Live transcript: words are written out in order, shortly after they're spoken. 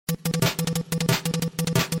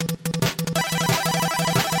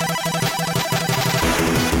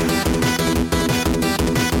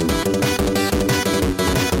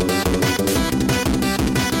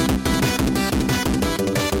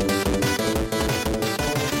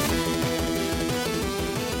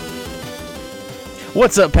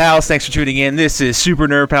What's up, pals? Thanks for tuning in. This is Super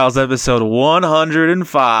Nerd Pals episode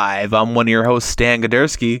 105. I'm one of your hosts, Stan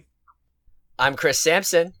Godersky. I'm Chris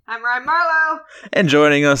Sampson. I'm Ryan Marlowe. And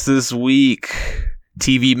joining us this week,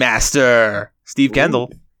 TV Master, Steve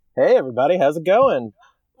Kendall. Hey, everybody. How's it going?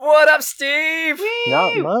 What up, Steve?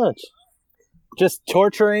 Not much. Just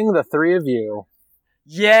torturing the three of you.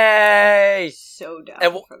 Yay! So down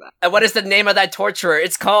for that. And what is the name of that torturer?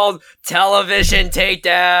 It's called Television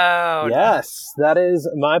Takedown. Yes, that is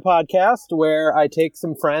my podcast where I take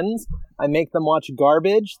some friends, I make them watch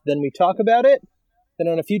garbage, then we talk about it, then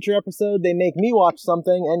on a future episode they make me watch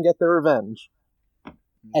something and get their revenge.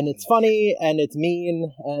 And it's funny, and it's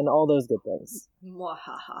mean, and all those good things.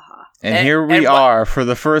 And here we are for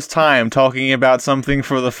the first time talking about something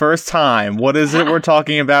for the first time. What is it we're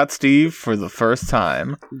talking about, Steve, for the first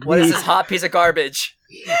time? What is this hot piece of garbage?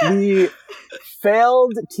 The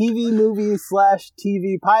failed TV movie /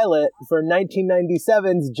 TV pilot for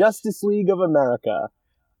 1997's Justice League of America.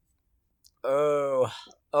 Oh,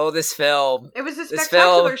 this film. It was a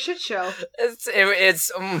spectacular shit show.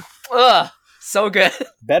 It's so good.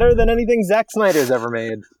 Better than anything Zack Snyder's ever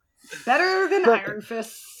made. Better than Iron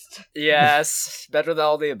Fist. Yes, better than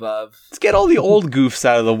all the above. Let's get all the old goofs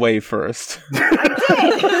out of the way first.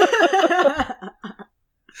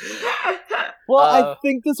 Well, I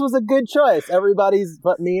think this was a good choice. Everybody's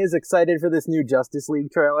but me is excited for this new Justice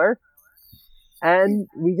League trailer. And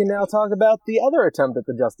we can now talk about the other attempt at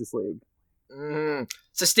the Justice League. Mm-hmm.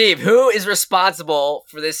 So, Steve, who is responsible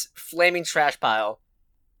for this flaming trash pile?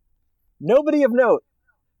 Nobody of note.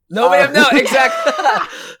 Nobody of note, exactly.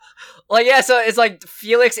 So it's like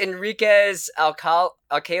Felix Enriquez Alcala.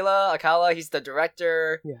 He's the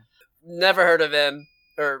director. Yeah. Never heard of him.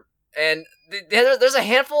 There's a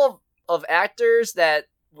handful of actors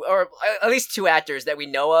or at least two actors that we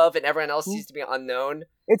know of, and everyone else seems to be unknown.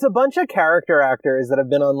 It's a bunch of character actors that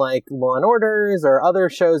have been on like Law and Orders or other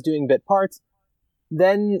shows doing bit parts.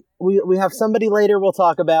 Then we have somebody later we'll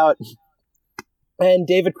talk about. And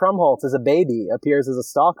David Krumholtz as a baby appears as a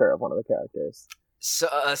stalker of one of the characters.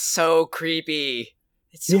 So creepy.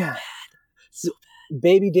 It's so bad. So bad.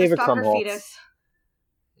 Baby David Krumholtz. Fetus.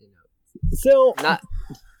 So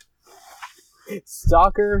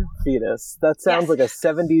Stalker Fetus. That sounds like a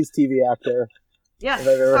 70s TV actor. Yes, if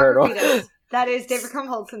I've ever heard of. Fetus. That is David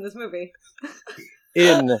Krumholtz in this movie.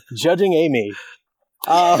 In Judging Amy.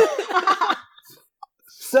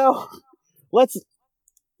 So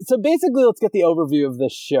basically, let's get the overview of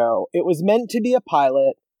this show. It was meant to be a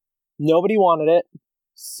pilot. Nobody wanted it.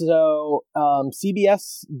 So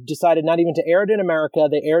CBS decided not even to air it in America.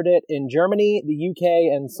 They aired it in Germany, the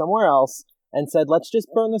UK, and somewhere else, and said, let's just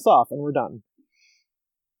burn this off, and we're done.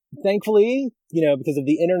 Thankfully, because of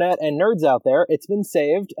the internet and nerds out there, it's been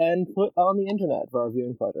saved and put on the internet for our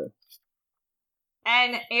viewing pleasure.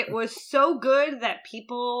 And it was so good that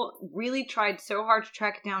people really tried so hard to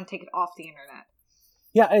track it down and take it off the internet.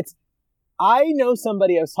 Yeah, I know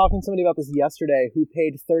somebody, I was talking to somebody about this yesterday, who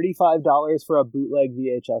paid $35 for a bootleg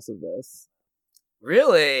VHS of this.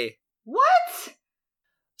 Really? What?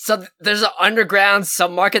 So there's an underground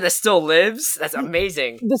submarket that still lives? That's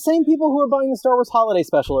amazing. The same people who are buying the Star Wars Holiday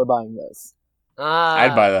Special are buying this.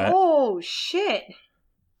 I'd buy that. Oh, shit.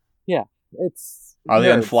 Yeah, it's... Are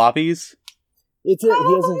they on floppies? He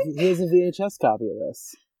has a VHS copy of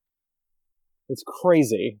this. It's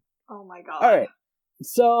crazy. Oh my god. Alright.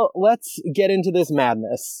 So let's get into this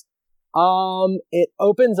madness. It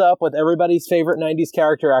opens up with everybody's favorite 90s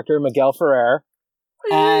character actor, Miguel Ferrer,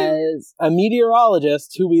 as a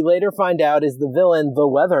meteorologist who we later find out is the villain, the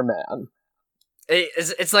Weatherman.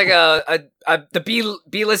 It's like the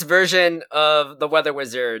B-list version of the Weather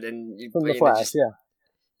Wizard. From The Flash,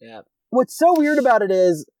 Yeah. What's so weird about it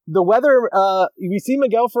is we see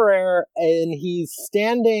Miguel Ferrer and he's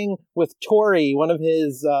standing with Tori, one of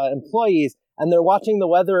his employees, and they're watching the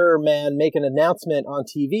Weatherman make an announcement on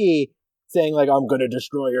TV saying, like, I'm going to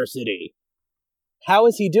destroy your city. How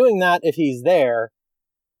is he doing that if he's there?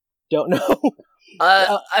 Don't know.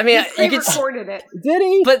 He recorded it. Did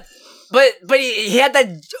he? But he had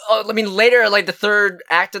that, later, like the third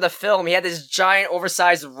act of the film, he had this giant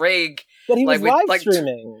oversized rig. But he was live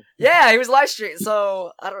streaming. Yeah, he was live streaming,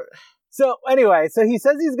 so I don't... So anyway, he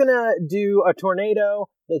says he's gonna do a tornado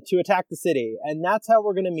to attack the city, and that's how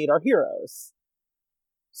we're gonna meet our heroes.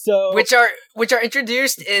 So which are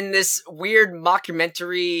introduced in this weird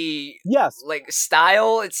mockumentary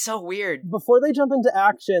style. It's so weird. Before they jump into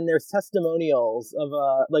action, there's testimonials of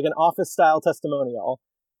an office style testimonial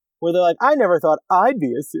where they're like, I never thought I'd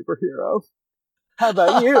be a superhero. How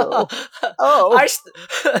about you? Oh,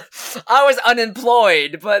 I was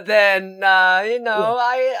unemployed, but then I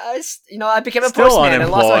became a Still postman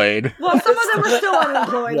and lost my... unemployed. Well, some of them are still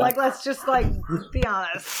unemployed. Yeah. Like, let's just be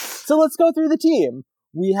honest. so let's go through the team.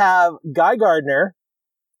 We have Guy Gardner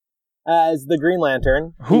as the Green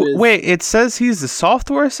Lantern. Wait, it says he's a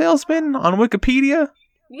software salesman on Wikipedia?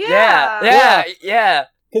 Yeah.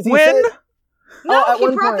 When? No, at he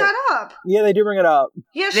one brought point. that up. Yeah, they do bring it up.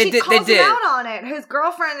 Yeah, They she did- calls they him did. out on it. His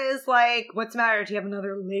girlfriend is like, "What's the matter? Do you have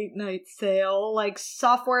another late night sale? Like,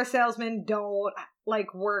 software salesmen don't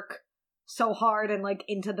work so hard and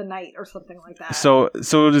into the night or something like that." So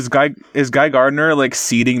is Guy Gardner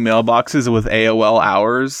seeding mailboxes with AOL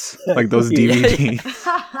hours? Like those Yeah. DVDs?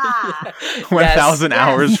 1,000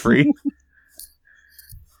 hours free?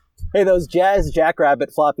 Hey, those Jazz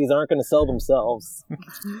Jackrabbit floppies aren't going to sell themselves.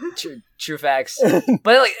 True facts.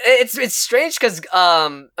 But it's strange because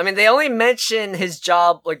they only mention his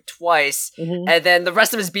job twice, Mhm. and then the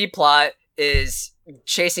rest of his B plot is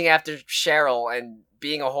chasing after Cheryl and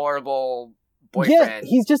being a horrible Yeah, boyfriend.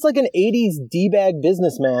 he's just like an 80s D-bag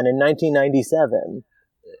businessman in 1997.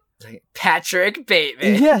 Patrick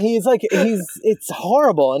Bateman. Yeah, it's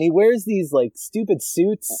horrible, and he wears these stupid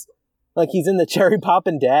suits, like he's in the Cherry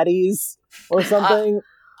Poppin' Daddies or something.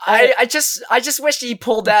 I just wish he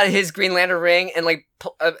pulled out his Green Lantern ring and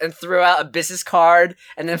and threw out a business card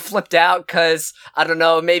and then flipped out because I don't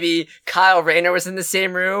know, maybe Kyle Rayner was in the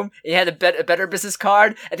same room and he had a better business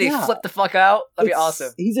card and then he flipped the fuck out. That'd be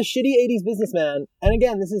awesome. He's a shitty 80s businessman, and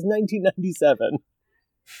again, this is 1997,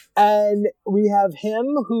 and we have him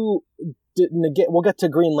who we'll get to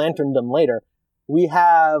Green Lanterndom later. We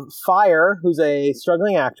have Fire, who's a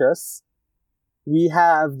struggling actress. We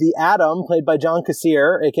have the Atom, played by John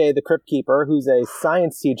Kassir, aka the Crypt Keeper, who's a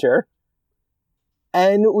science teacher.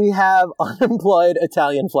 And we have unemployed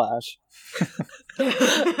Italian Flash.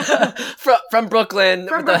 from Brooklyn,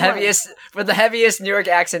 From with the Brooklyn. heaviest New York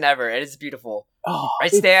accent ever, and it's beautiful. Oh,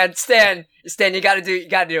 Right, Stan, you gotta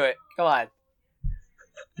do it. Come on.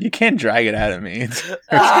 You can't drag it out of me. It's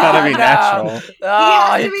gotta be natural. He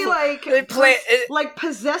has to be they play it.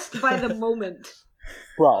 possessed by the moment.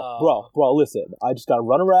 Bro, listen. I just gotta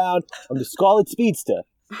run around. I'm the Scarlet Speedster.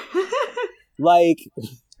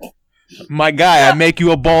 My guy, I make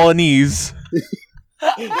you a bolognese. a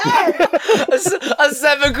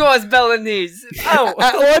 7-course Bolognese. Oh,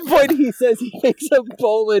 At one point he says he makes a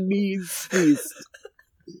bolognese feast.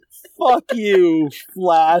 Fuck you,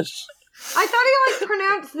 Flash. I thought he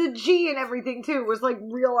pronounced the G and everything too. It was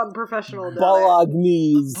real unprofessional.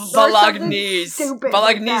 Bolognese. Bolognese.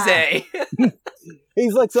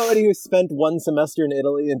 He's like somebody who spent one semester in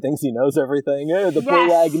Italy and thinks he knows everything. The Yes.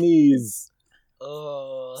 Bolognese.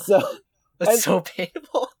 Oh, So that's so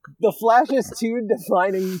painful. the Flash's two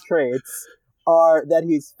defining traits are that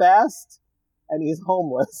he's fast and he's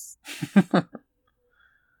homeless.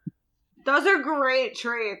 Those are great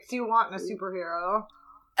traits you want in a superhero.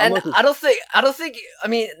 And I don't think. I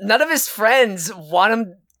mean, none of his friends want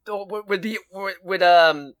him. Would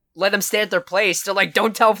let him stay at their place. They're like,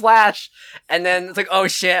 "Don't tell Flash," and then it's like, "Oh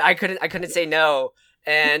shit, I couldn't say no."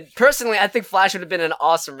 And personally, I think Flash would have been an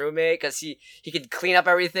awesome roommate because he could clean up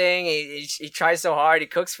everything. He tries so hard. He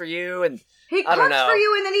cooks for you, and He I don't cooks know. for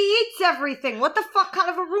you and then he eats everything. What the fuck kind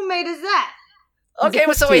of a roommate is that? okay,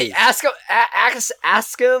 well, so wait, ask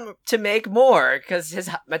him to make more because his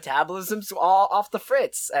metabolism's all off the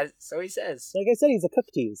fritz. So he says. Like I said, he's a cook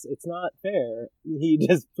tease. It's not fair. He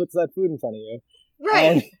just puts that food in front of you. Right.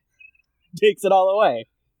 And takes it all away.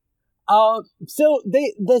 So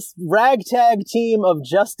this ragtag team of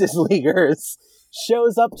Justice Leaguers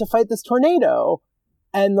shows up to fight this tornado,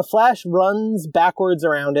 and the Flash runs backwards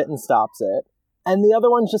around it and stops it, and the other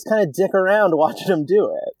ones just kind of dick around watching him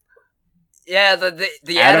do it. Yeah,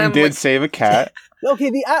 the Adam did save a cat. Okay,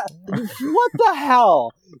 what the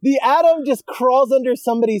hell? The Atom just crawls under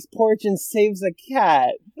somebody's porch and saves a cat.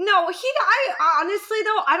 No, I honestly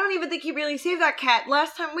though, I don't even think he really saved that cat.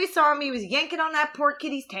 Last time we saw him, he was yanking on that poor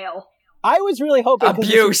kitty's tail. I was really hoping... 'cause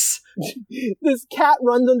abuse. This cat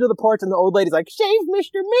runs under the porch and the old lady's like, "Shave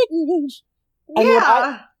Mr. Mittens!" And what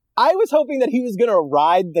Yeah. I was hoping that he was gonna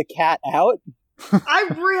ride the cat out. I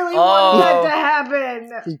really wanted that to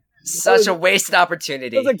happen. Such a wasted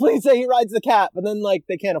opportunity. I was like, please say he rides the cat, but then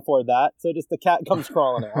they can't afford that, so just the cat comes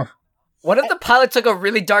crawling out. What if the pilot took a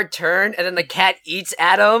really dark turn and then the cat eats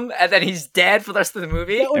Adam and then he's dead for the rest of the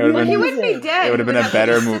movie? That would It be would've He been- wouldn't be amazing. dead. It would've been He a would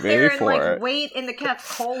better just sit movie there and, for it. wait in the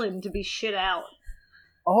cat's colon to be shit out.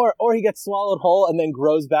 Or he gets swallowed whole and then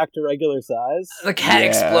grows back to regular size. The cat Yeah.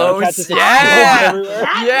 explodes. The cat just Yeah. explodes everywhere.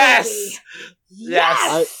 That Yes. movie.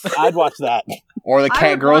 Yes. I'd watch that. Or the I cat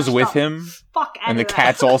would grows watch with the him, Fuck out and the of that.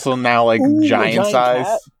 cat's also now like Ooh, a giant size.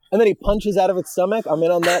 cat. And then he punches out of its stomach. I'm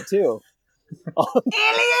in on that too.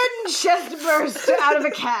 Alien chest burst out of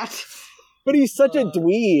a cat. But he's such a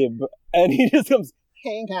dweeb, and he just comes,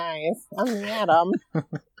 "Hey guys, I'm Adam."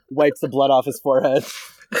 Wipes the blood off his forehead.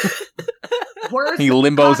 Worst He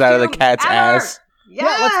limbos out of the costume cat's ever. ass.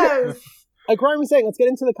 Yes. Like Ryan was saying, let's get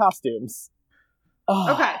into the costumes.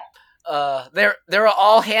 Oh, Okay. They were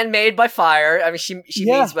all handmade by Fire. I mean, she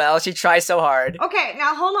Yeah. means well. She tries so hard. Okay.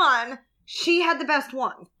 Now hold on. She had the best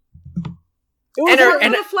one. It was And her- Other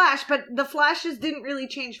and- than the Flash, but the Flashes didn't really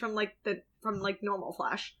change from normal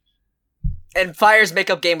Flash. And Fire's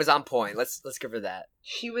makeup game was on point. Let's give her that.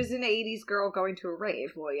 She was an '80s girl going to a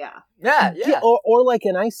rave. Well, yeah. Yeah. or like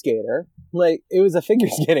an ice skater. Like, it was a figure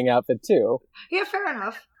skating outfit too. Yeah, fair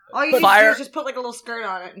enough. All you But need to Fire- do is just put like a little skirt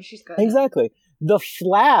on it, and she's good. Exactly. The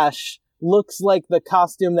Flash looks like the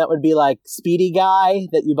costume that would be like Speedy Guy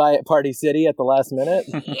that you buy at Party City at the last minute.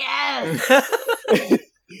 Yes.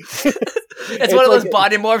 It's one of those like-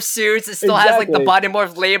 body morph suits. It still has like the Exactly. body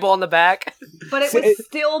morph label on the back. But it So was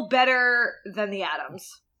still better than the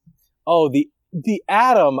Adams. Oh, the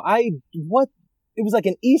Atom. It was like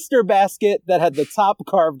an Easter basket that had the top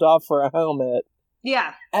carved off for a helmet,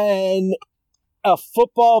 Yeah. and a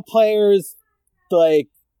football player's like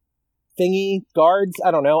thingy guards.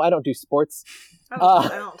 I don't know. I don't do sports. I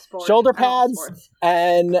don't sport. Shoulder I don't pads sports.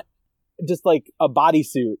 and just like a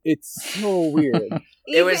bodysuit. It's so weird.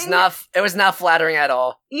 It was not flattering at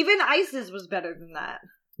all. Even Isis was better than that.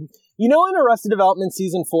 You know, in Arrested Development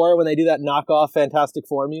season 4, when they do that knockoff Fantastic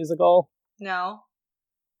Four musical? No.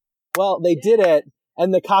 Well, they did it,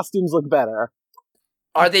 and the costumes look better.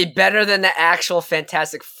 Are they better than the actual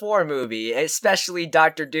Fantastic Four movie, especially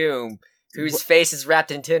Doctor Doom, whose face is wrapped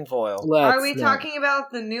in tinfoil? Are we talking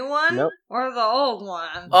about the new one Nope. or the old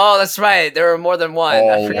one? Oh, that's right. There were more than one. I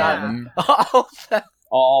All forgot. of them.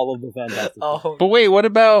 All of the Fantastic Four. Oh, But wait, what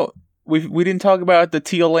about we didn't talk about the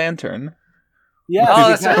Teal Lantern? Yeah, Oh,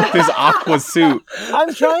 that's right. His aqua suit.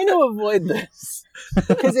 I'm trying to avoid this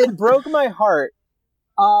because it broke my heart.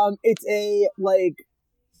 It's a like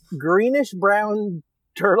greenish brown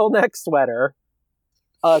turtleneck sweater,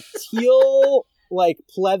 a teal like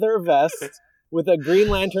pleather vest with a Green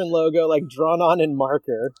Lantern logo like drawn on in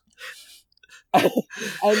marker,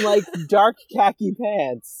 and like dark khaki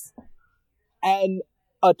pants, and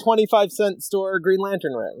a 25-cent store Green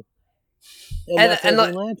Lantern ring. And- that's and our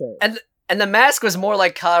the- Green Lantern. and the mask was more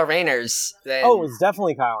like Kyle Rayner's than. Oh, it was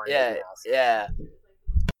definitely Kyle Rayner. yeah, yeah.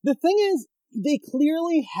 The thing is, they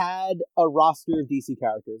clearly had a roster of DC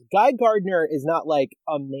characters. Guy Gardner is not like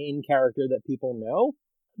a main character that people know.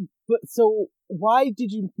 But so why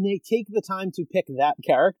did you take the time to pick that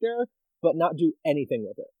character but not do anything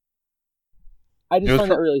with it? I just It was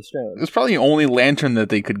find that really strange. It was probably the only lantern that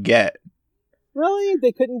they could get. Really?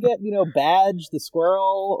 They couldn't get, Badge the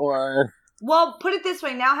squirrel or... Well, put it this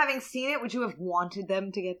way. Now, having seen it, would you have wanted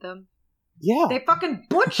them to get them? Yeah. They fucking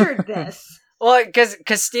butchered this. Well, because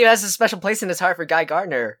Steve has a special place in his heart for Guy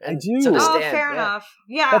Gardner. And I do. so Oh, does Stan, fair yeah. enough.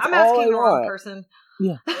 Yeah, That's I'm all asking I the wrong want. person.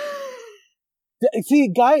 Yeah. See,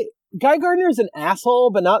 Guy Gardner's an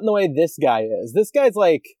asshole, but not in the way this guy is. This guy's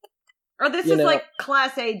like... Or this You is know- like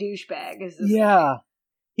class A douchebag. Is this Yeah.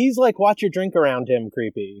 He's like, watch your drink around him,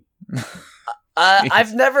 creepy.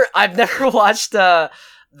 I've never watched the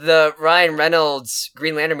Ryan Reynolds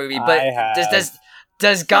Green Lantern movie, but I have.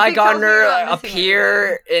 does Guy Something tells me Gardner you're not missing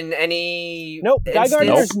appear in any? Nope, Guy instance?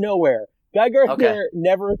 Gardner's nowhere. Guy Gardner Okay.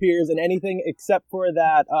 never appears in anything except for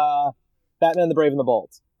that Batman the Brave and the Bold.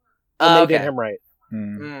 And Oh, they did okay. him right.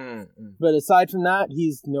 Hmm. Mm. But aside from that,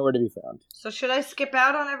 he's nowhere to be found. So should I skip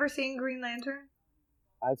out on ever seeing Green Lantern?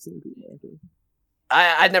 I've seen Green Lantern.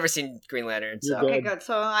 I've never seen Green Lantern, You're so good. Okay, good.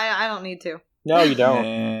 So I don't need to. No, you don't.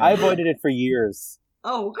 Eh. I avoided it for years.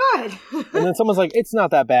 Oh, good. And then someone's like, it's not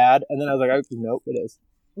that bad. And then I was like, oh, nope, it is.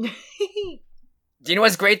 Do you know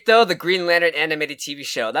what's great though? The Green Lantern animated TV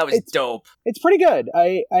show. That was It's- dope. It's pretty good.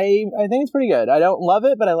 I think it's pretty good. I don't love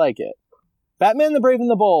it, but I like it. Batman the Brave and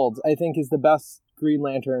the Bold, I think, is the best Green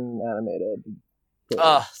Lantern animated.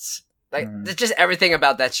 Like Mm. just everything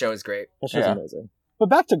about that show is great. That's just Yeah. amazing. But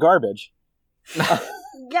back to garbage.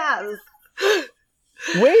 Yes.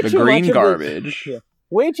 Way The too green much of garbage. Yeah.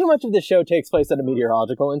 Way too much of the show takes place at a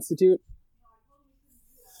meteorological institute.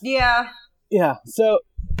 Yeah. Yeah. So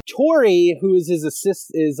Tori, who is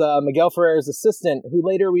Miguel Ferrer's assistant, who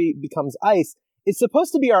later becomes Ice, is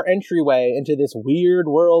supposed to be our entryway into this weird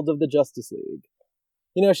world of the Justice League.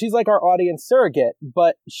 She's like our audience surrogate,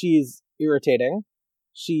 but she's irritating.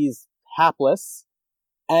 She's hapless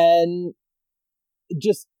and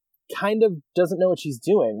just kind of doesn't know what she's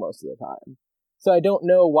doing most of the time. So I don't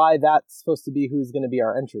know why that's supposed to be who's going to be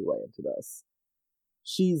our entryway into this.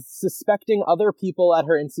 She's suspecting other people at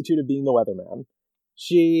her institute of being the weatherman.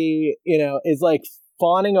 She, is like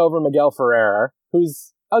fawning over Miguel Ferrer,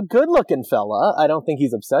 who's a good-looking fella. I don't think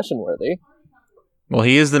he's obsession-worthy. Well,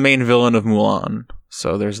 he is the main villain of Mulan,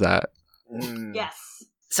 so there's that. Yes.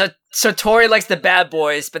 So Tori likes the bad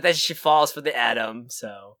boys, but then she falls for the Atom,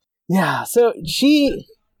 so... Yeah, so she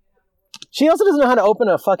also doesn't know how to open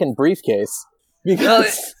a fucking briefcase.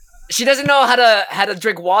 Because... she doesn't know how to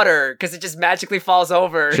drink water, because it just magically falls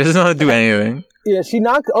over. She doesn't know how to do anything. Yeah, she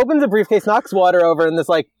opens the briefcase, knocks water over, and this,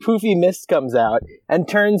 like, poofy mist comes out, and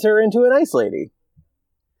turns her into an ice lady.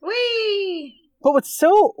 Whee! But what's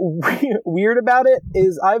so weird about it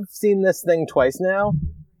is I've seen this thing twice now.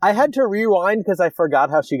 I had to rewind because I forgot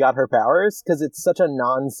how she got her powers, because it's such a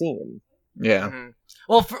non-scene. Yeah. Mm-hmm.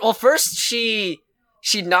 Well, first she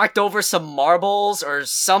knocked over some marbles or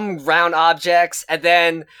some round objects, and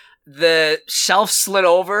then the shelf slid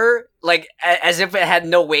over, like, as if it had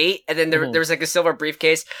no weight, and then there was, like, a silver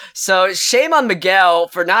briefcase. So, shame on Miguel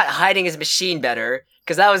for not hiding his machine better,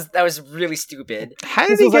 because that was really stupid. How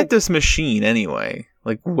did he get this machine, anyway?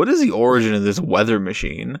 Like, what is the origin of this weather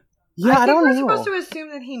machine? Yeah, I don't know. We're supposed to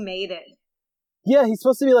assume that he made it. Yeah, he's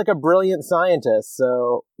supposed to be, like, a brilliant scientist,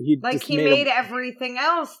 so he made everything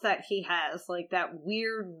else that he has, like that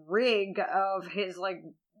weird rig of his, like,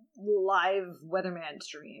 live weatherman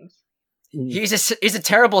stream. He's a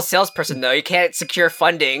terrible salesperson, though. He can't secure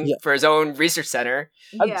funding for his own research center.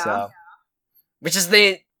 Yeah. So, which is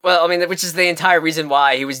the entire reason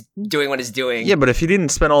why he was doing what he's doing. Yeah, but if he didn't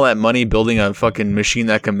spend all that money building a fucking machine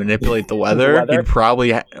that can manipulate the weather, he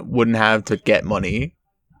probably wouldn't have to get money.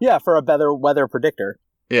 Yeah, for a better weather predictor.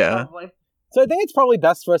 Yeah. Probably. So I think it's probably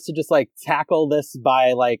best for us to just, like, tackle this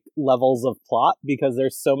by, like, levels of plot, because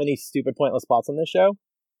there's so many stupid, pointless plots on this show.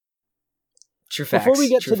 True facts. Before we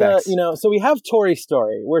get to so we have Tori's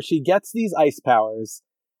story, where she gets these ice powers,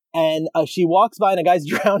 and she walks by and a guy's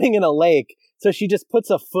drowning in a lake, so she just puts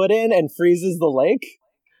a foot in and freezes the lake.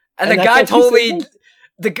 And the guy totally...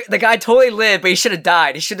 The guy totally lived, but he should have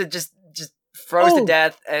died. He should have just froze to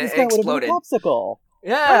death and exploded. Been a popsicle.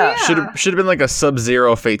 Yeah. Should have been like a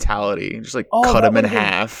Sub-Zero fatality. Just like cut him in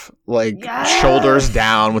half. Like shoulders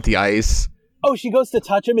down with the ice. Oh, she goes to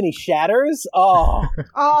touch him and he shatters? Oh.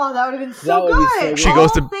 Oh, that would have been so good. She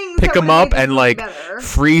goes to pick him up and like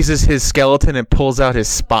freezes his skeleton and pulls out his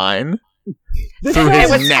spine through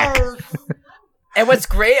his neck. And what's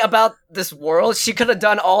great about this world, she could have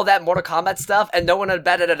done all that Mortal Kombat stuff and no one had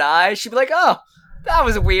batted an eye. She'd be like, oh, that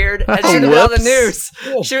was weird. And she would have been on the news.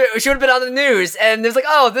 She would have been on the news. And there's like,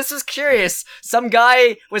 oh, this was curious. Some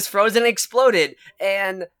guy was frozen and exploded.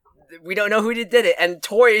 And we don't know who did it. And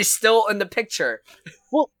Tori is still in the picture.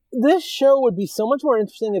 Well, this show would be so much more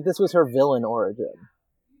interesting if this was her villain origin.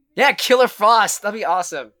 Yeah, Killer Frost. That'd be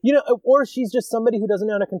awesome. Or she's just somebody who doesn't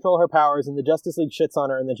know how to control her powers and the Justice League shits on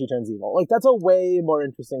her and then she turns evil. Like, that's a way more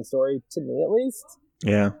interesting story, to me at least.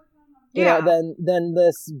 Yeah. Than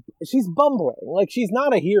this. She's bumbling. Like, she's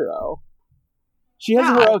not a hero. She has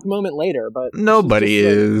a heroic moment later, but nobody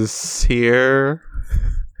is here.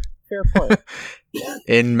 Fair point.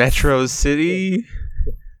 In Metro City?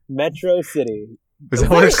 Metro City. Is that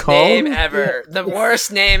what it's called? Name ever. The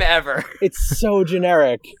worst name ever. It's so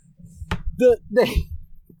generic.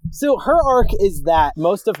 So her arc is that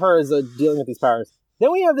most of her is dealing with these powers.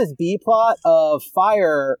 Then we have this B plot of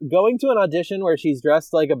Fire going to an audition where she's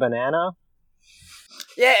dressed like a banana.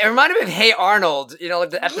 Yeah, it reminded me of Hey Arnold. Like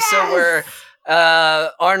the episode where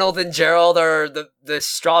Arnold and Gerald are the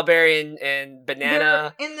strawberry and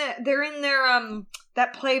banana. They're in their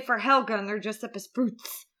that play for Helga, and they're dressed up as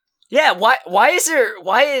fruits. Yeah, why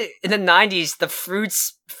in the 90s the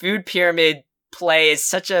fruits food pyramid play is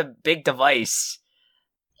such a big device?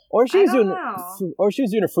 Or she was doing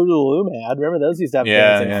a Fruit of the Loom ad. Remember those used to have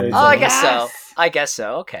fruits? Oh, I guess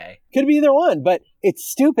so. Okay. Could be either one, but it's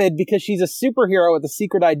stupid because she's a superhero with a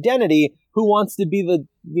secret identity who wants to be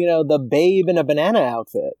the babe in a banana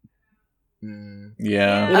outfit.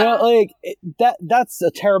 Yeah. That's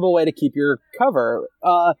a terrible way to keep your cover.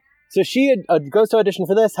 So she goes to audition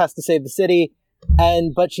for this, has to save the city,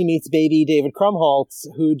 but she meets baby David Krumholtz,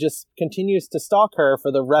 who just continues to stalk her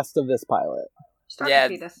for the rest of this pilot.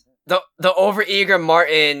 The overeager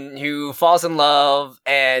Martin who falls in love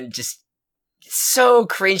and just so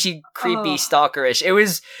cringy, creepy, stalkerish.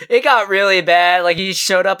 It got really bad. Like, he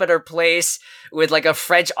showed up at her place with like a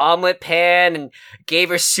French omelet pan and gave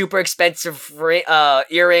her super expensive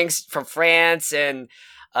earrings from France, and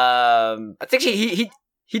I think he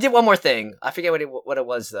He did one more thing. I forget what it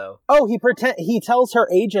was though. Oh, he tells her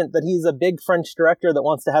agent that he's a big French director that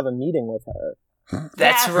wants to have a meeting with her.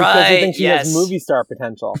 That's Yes. right. Because he thinks she yes. has movie star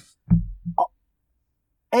potential.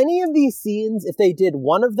 Any of these scenes, if they did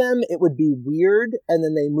one of them, it would be weird, and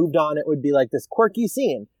then they moved on, it would be like this quirky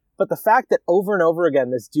scene. But the fact that over and over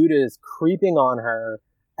again, this dude is creeping on her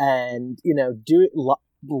and,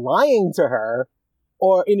 lying to her,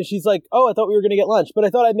 or, she's like, oh, I thought we were going to get lunch, but I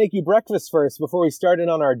thought I'd make you breakfast first before we started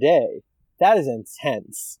on our day. That is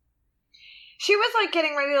intense. She was like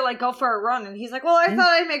getting ready to like go for a run, and he's like, well, I thought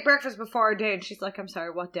I'd make breakfast before our day. And she's like, I'm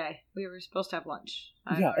sorry, what day? We were supposed to have lunch.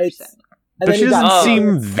 I don't understand. But she doesn't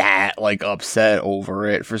seem that like upset over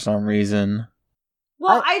it for some reason.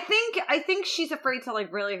 Well, I think she's afraid to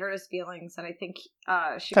like really hurt his feelings, and I think she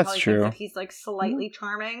That's probably true. thinks that he's like slightly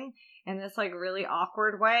charming in this like really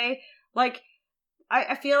awkward way. Like,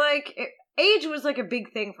 I feel like age was like a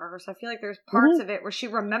big thing for her, so I feel like there's parts of it where she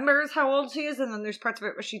remembers how old she is, and then there's parts of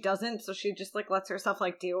it where she doesn't, so she just like lets herself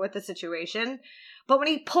like deal with the situation. But when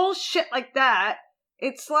he pulls shit like that,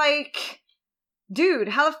 it's like, dude,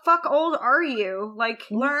 how the fuck old are you? Like,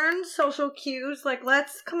 learn social cues. Like,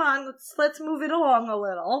 let's move it along a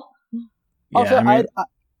little. Yeah, Also,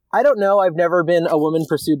 I don't know. I've never been a woman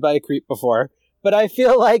pursued by a creep before, but I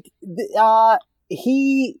feel like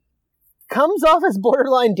he comes off as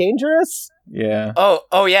borderline dangerous. Yeah.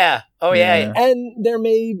 Oh yeah. And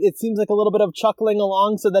it seems like a little bit of chuckling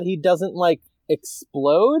along so that he doesn't like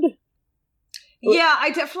explode. Yeah, I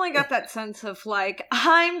definitely got that sense of like,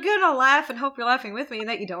 I'm gonna laugh and hope you're laughing with me and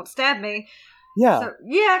that you don't stab me. Yeah. So,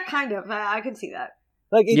 yeah, kind of. I can see that.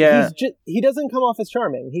 Like, he doesn't come off as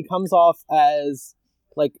charming. He comes off as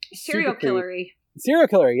like Serial killery. Serial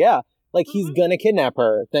killer, yeah. Like, he's gonna kidnap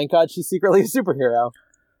her. Thank God she's secretly a superhero.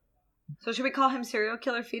 So should we call him Serial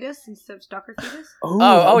Killer Fetus instead of Stalker Fetus?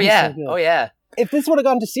 Oh yeah. So yeah. If this would have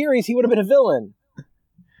gone to series, he would have been a villain.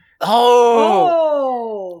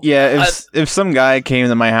 Oh. Yeah, if some guy came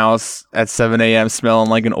to my house at 7 a.m. smelling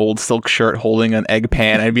like an old silk shirt holding an egg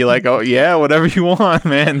pan, I'd be like, oh yeah, whatever you want,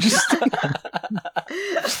 man. Just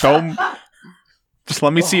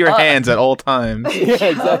let me see your hands at all times. Yeah,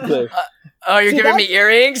 exactly. You're giving me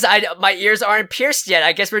earrings? My ears aren't pierced yet.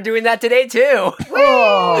 I guess we're doing that today too.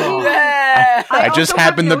 Oh. Yeah. I just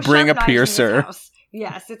happened to bring a piercer.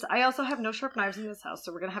 Yes, I also have no sharp knives in this house,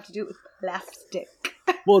 so we're gonna have to do it with plastic.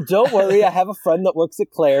 Well, don't worry. I have a friend that works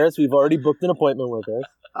at Claire's. We've already booked an appointment with her.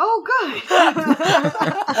 Oh, good.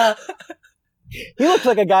 He looks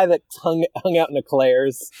like a guy that hung out in a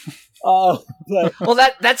Claire's. Well,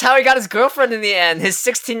 that's how he got his girlfriend in the end. His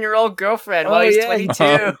 16-year-old girlfriend while he's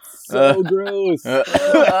 22. So gross. This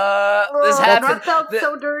happened. That felt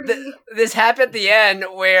so dirty. This happened at the end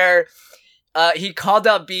where he called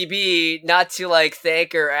up BB not to like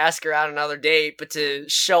thank her or ask her out on another date, but to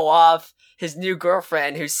show off his new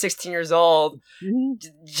girlfriend who's 16 years old,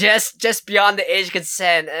 just beyond the age of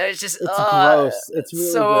consent. And it's gross. It's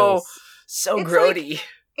really gross. So grody.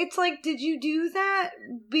 It's like, did you do that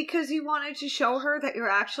because you wanted to show her that you're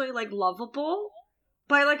actually like lovable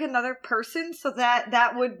by like another person, so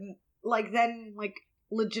that would like then like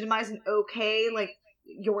legitimize and okay like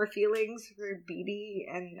your feelings for BB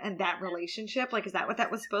and that relationship? Like, is that what that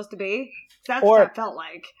was supposed to be? That's what that felt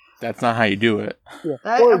like. That's not how you do it. Yeah.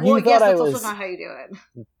 That's also not how you do it.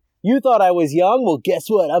 You thought I was young? Well, guess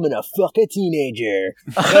what? I'm gonna fuck a teenager.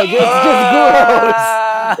 Like, it's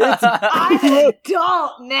just gross. I'm an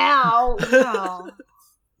adult now. No.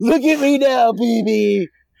 Look at me now, BB.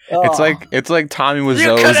 It's like Tommy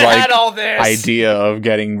Wiseau's like idea of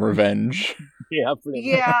getting revenge. Yeah,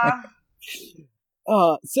 pretty much. Yeah.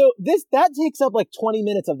 So that takes up like 20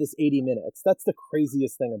 minutes of this 80 minutes. That's the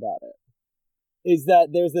craziest thing about it. Is that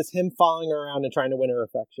there's this him following around and trying to win her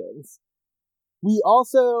affections. We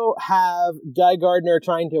also have Guy Gardner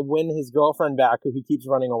trying to win his girlfriend back, who he keeps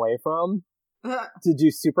running away from, to do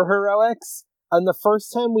superheroics. And the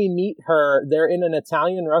first time we meet her, they're in an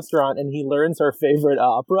Italian restaurant, and he learns her favorite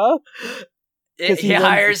opera. He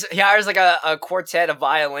hires like a quartet of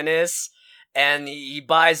violinists, and he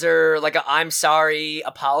buys her like a "I'm sorry"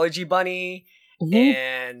 apology bunny.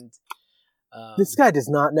 And this guy does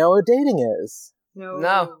not know what dating is.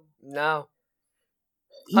 No.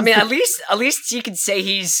 I mean, at least you can say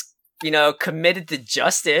he's, committed to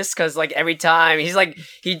justice, because like every time he's like,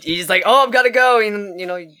 oh, I've got to go, and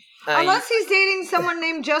unless he's dating someone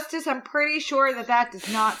named Justice, I'm pretty sure that does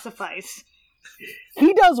not suffice.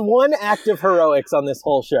 He does one act of heroics on this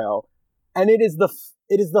whole show, and it is the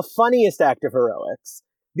funniest act of heroics,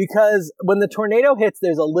 because when the tornado hits,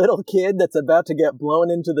 there's a little kid that's about to get blown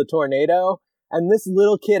into the tornado, and this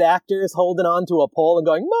little kid actor is holding on to a pole and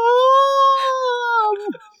going, "Mom!"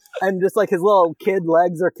 and just like his little kid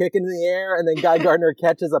legs are kicking in the air, and then Guy Gardner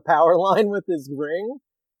catches a power line with his ring,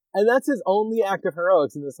 and that's his only act of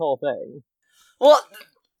heroics in this whole thing. Well,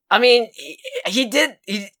 I mean, he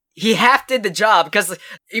half did the job, because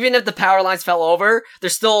even if the power lines fell over, they're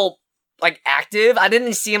still like active. I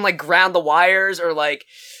didn't see him like ground the wires, or like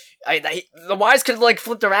the wires could have like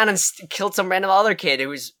flipped around and killed some random other kid who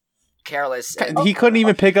was careless. He couldn't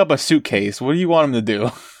even pick up a suitcase. What do you want him to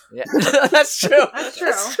do? Yeah, that's true. That's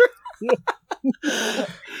true.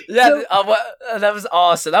 Yeah, that was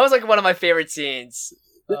awesome. That was like one of my favorite scenes.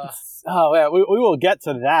 Oh yeah, we will get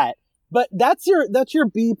to that. But that's your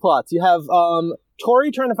B plots. You have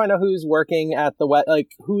Tori trying to find out who's working at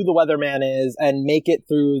who the weatherman is, and make it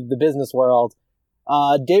through the business world.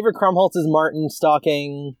 David Krumholtz is Martin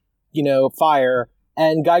stalking, fire,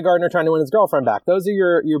 and Guy Gardner trying to win his girlfriend back. Those are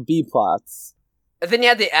your B plots. And then you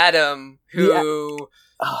had the Atom, who...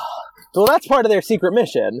 Well, that's part of their secret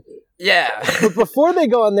mission. Yeah. But before they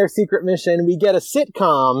go on their secret mission, we get a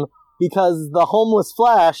sitcom, because the homeless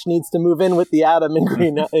Flash needs to move in with the Atom and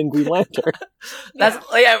Green Lantern.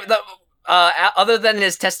 Other than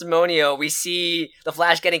his testimonial, we see the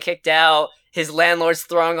Flash getting kicked out, his landlord's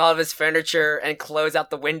throwing all of his furniture and clothes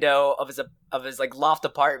out the window of his like loft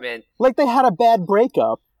apartment. Like they had a bad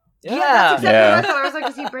breakup. Yeah, that's exactly what I thought. I was like,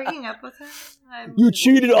 is he breaking up with her? You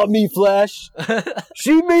cheated on me, Flash.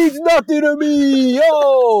 She means nothing to me.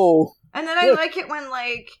 Yo. And then I like it when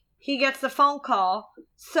he gets the phone call.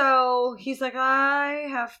 So he's like, I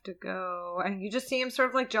have to go. And you just see him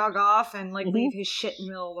sort of jog off and leave his shit in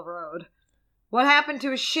the middle of the road. What happened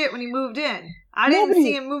to his shit when he moved in? I didn't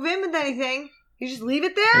see him move in with anything. You just leave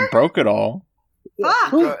it there? He broke it all.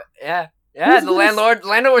 Fuck. Yeah. Yeah, the landlord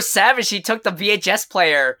was savage. He took the VHS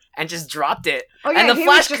player and just dropped it. Oh, yeah, and the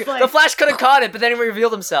Flash could have caught it, but then he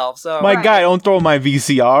revealed himself. So guy, don't throw my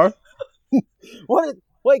VCR. What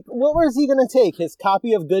was he gonna take? His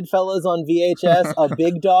copy of Goodfellas on VHS, a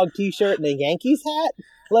Big Dog T-shirt, and a Yankees hat?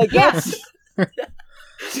 Yes.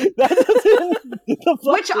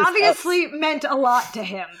 Which obviously meant a lot to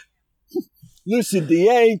him. Listen, the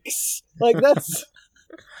Yanks. That's...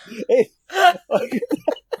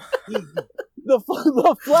 The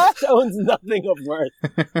Flash owns nothing of worth.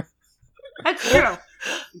 That's true.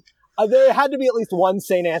 There had to be at least one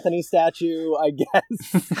St. Anthony statue, I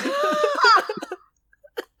guess.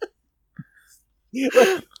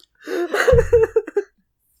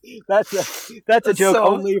 That's a joke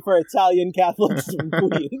only for Italian Catholics from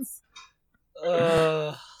Queens.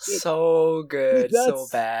 So good, so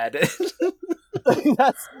bad.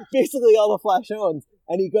 That's basically all the Flash owns.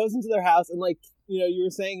 And he goes into their house and, you were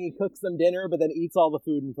saying, he cooks them dinner, but then eats all the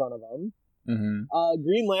food in front of them. Mm-hmm.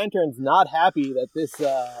 Green Lantern's not happy that this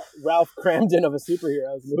Ralph Cramden of a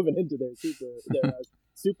superhero is moving into their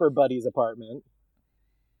super buddy's apartment.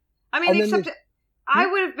 I mean, except I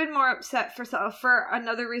would have been more upset for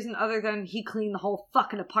another reason other than he cleaned the whole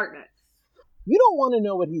fucking apartment. You don't want to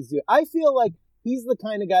know what he's doing. I feel like he's the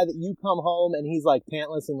kind of guy that you come home and he's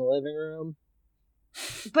pantless in the living room.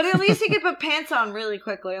 But at least he could put pants on really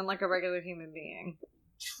quickly, unlike a regular human being.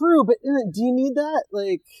 True, but do you need that?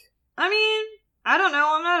 I mean, I don't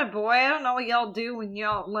know. I'm not a boy. I don't know what y'all do when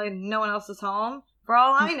y'all, no one else is home. For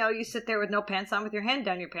all I know, you sit there with no pants on with your hand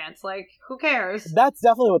down your pants. Who cares? That's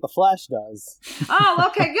definitely what the Flash does. Oh,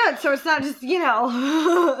 okay, good. So it's not just,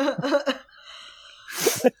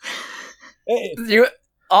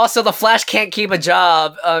 Also, the Flash can't keep a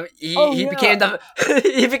job. He became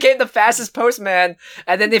the fastest postman,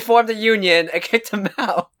 and then they formed a union and kicked him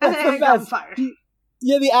out. And then he got fired.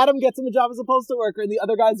 Yeah, the Atom gets him a job as a postal worker, and the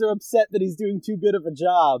other guys are upset that he's doing too good of a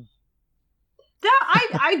job.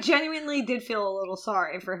 I genuinely did feel a little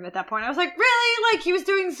sorry for him at that point. I was like, really? He was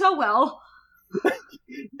doing so well.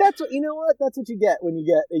 That's what you get when you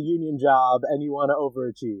get a union job and you want to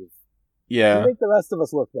overachieve. Yeah. You make the rest of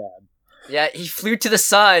us look bad. Yeah, he flew to the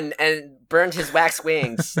sun and burned his wax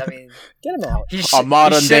wings. I mean, get him out. A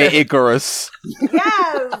modern day Icarus.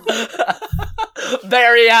 Yes.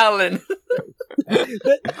 Barry Allen.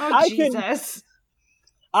 Jesus.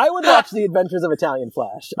 I would watch The Adventures of Italian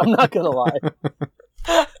Flash. I'm not gonna lie.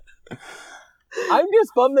 I'm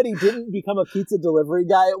just bummed that he didn't become a pizza delivery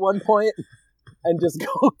guy at one point and just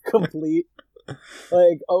go complete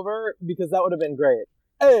over, because that would have been great.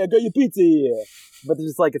 Hey, I got your pizza here. But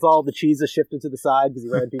it's it's all the cheese is shifted to the side because he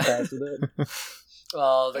ran too fast with it.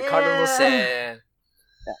 Oh, the Cardinal Sin.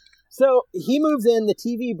 Yeah. So he moves in, the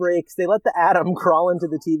TV breaks, they let the Atom crawl into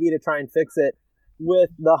the TV to try and fix it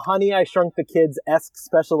with the Honey, I Shrunk the Kids-esque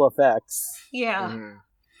special effects. Yeah. Mm.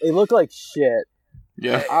 It looked like shit.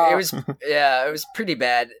 Yeah. It was pretty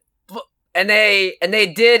bad. And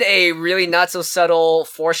they did a really not so subtle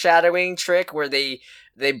foreshadowing trick where they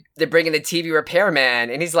bring in the TV repairman,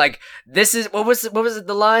 and he's like, "This is what was it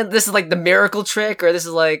the line? This is like the miracle trick, or this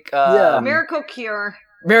is like miracle cure."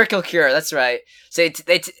 Miracle cure. That's right. So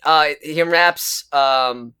he wraps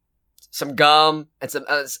some gum and some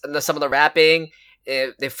of the wrapping.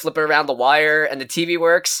 They flip it around the wire, and the TV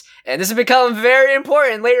works. And this has become very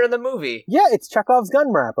important later in the movie. Yeah, it's Chekhov's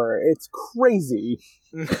gun wrapper. It's crazy.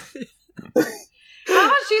 How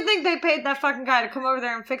much do you think they paid that fucking guy to come over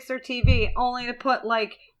there and fix their TV, only to put,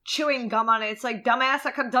 like, chewing gum on it? It's like, dumbass,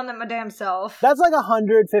 I could have done that my damn self. That's like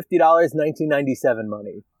 $150 1997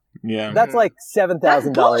 money. Yeah. That's like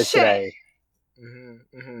 $7,000 today.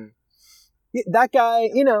 That guy,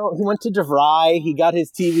 he went to DeVry, he got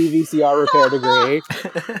his TV VCR repair degree,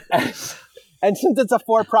 and since it's a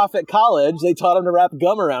for-profit college, they taught him to wrap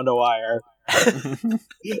gum around a wire.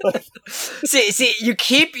 See, you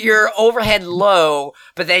keep your overhead low,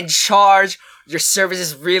 but then charge your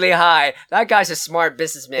services really high. That guy's a smart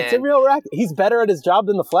businessman. It's a real racket. He's better at his job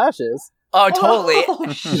than the Flash is. Oh, totally.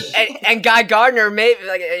 And Guy Gardner, maybe,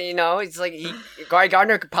 it's like Guy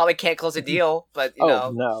Gardner probably can't close a deal, but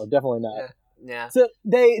no, definitely not. Yeah. So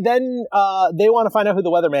they want to find out who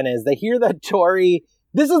the weatherman is. They hear that Tori.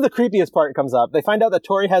 This is the creepiest part comes up. They find out that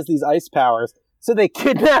Tori has these ice powers, so they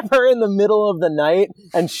kidnap her in the middle of the night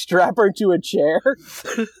and strap her to a chair.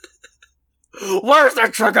 Where's the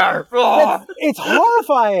trigger? It's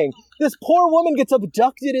horrifying. This poor woman gets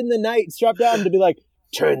abducted in the night, strapped down to be like,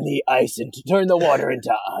 turn the water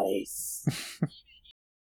into ice.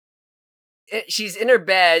 She's in her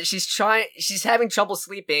bed. She's having trouble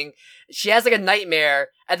sleeping. She has like a nightmare,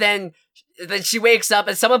 and then she wakes up,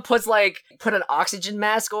 and someone put an oxygen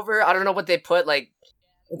mask over her. I don't know what they put.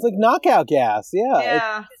 It's like knockout gas.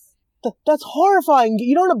 Yeah. That's horrifying.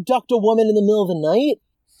 You don't abduct a woman in the middle of the night.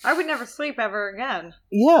 I would never sleep ever again.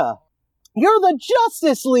 Yeah. You're the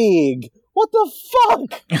Justice League. What the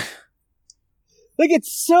fuck?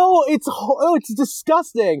 It's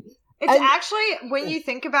disgusting. It's actually, when you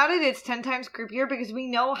think about it, it's 10 times creepier because we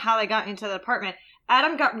know how they got into the apartment.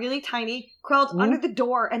 Adam got really tiny, crawled under the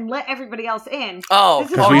door, and let everybody else in. Oh,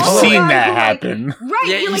 because we've seen that happen. Right,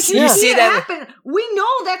 yeah, you see that happen. We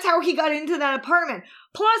know that's how he got into that apartment.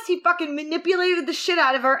 Plus, he fucking manipulated the shit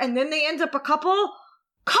out of her, and then they end up a couple.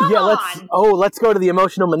 Come on! Let's go to the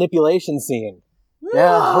emotional manipulation scene. What?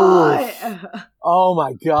 Yeah. Oh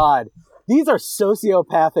my god. These are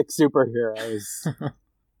sociopathic superheroes.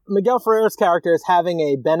 Miguel Ferrer's character is having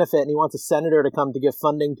a benefit, and he wants a senator to come to give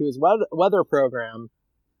funding to his weather program.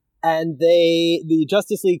 And the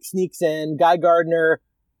Justice League sneaks in. Guy Gardner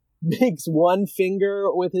makes one finger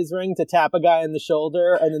with his ring to tap a guy in the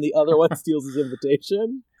shoulder, and then the other one steals his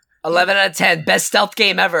invitation. 11 out of 10. Best stealth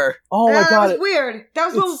game ever. Oh my god. That was weird. That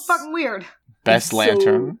was a little fucking weird. Best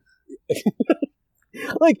lantern.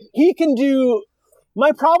 He can do...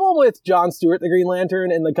 My problem with John Stewart, the Green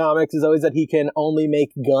Lantern, in the comics is always that he can only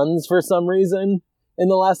make guns for some reason in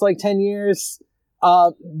the last, 10 years.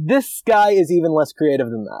 This guy is even less creative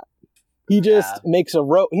than that. He just makes a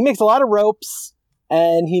rope. He makes a lot of ropes,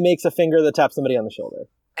 and he makes a finger that taps somebody on the shoulder.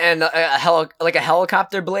 And a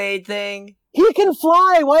helicopter blade thing. He can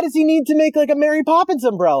fly! Why does he need to make, a Mary Poppins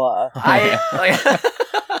umbrella?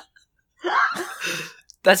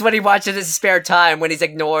 That's what he watches in his spare time when he's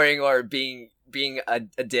ignoring or being a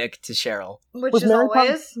dick to Cheryl. Which is Mary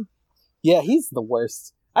always? Yeah, he's the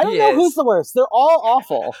worst. I don't know who's the worst. They're all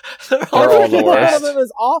awful. They're all the worst. One of them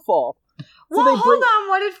is awful. Hold on.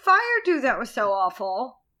 What did Fire do that was so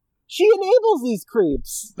awful? She enables these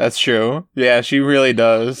creeps. That's true. Yeah, she really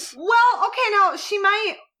does. Well, okay, now, she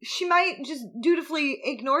might just dutifully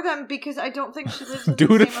ignore them because I don't think she lives in the same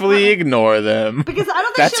dutifully ignore them. Because I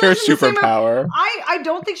don't think that's she lives her superpower. I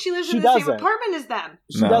don't think she lives in the same apartment as them.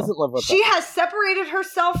 She doesn't live with them. She has separated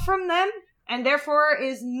herself from them and therefore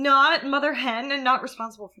is not Mother Hen and not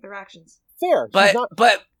responsible for their actions. Fair.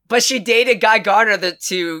 But she dated Guy Gardner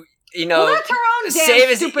to well, that's her own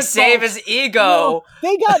save his ego. No,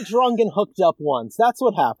 they got drunk and hooked up once. That's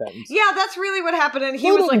what happened. Yeah, that's really what happened. And he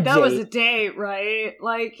was like, that was a date, right?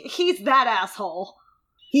 He's that asshole.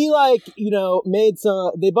 He, made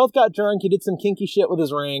some... They both got drunk, he did some kinky shit with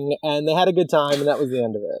his ring, and they had a good time, and that was the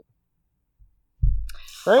end of it.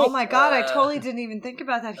 Right? Oh my god, I totally didn't even think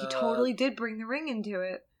about that. He totally did bring the ring into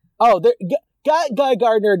it. Oh, Guy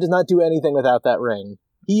Gardner does not do anything without that ring.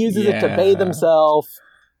 He uses it to bathe himself.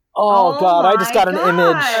 Oh god, I just got an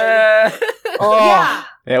image.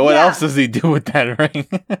 Yeah, what else does he do with that ring?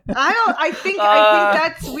 I think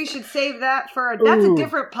we should save that that's a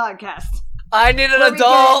different podcast. I need an Where we get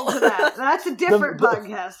adult. into that. That's a different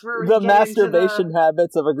podcast. Where we The get masturbation into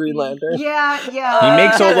habits of a Green Lantern. Yeah. He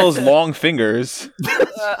makes all those long fingers. Okay,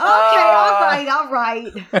 all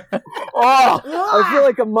right. Oh, I feel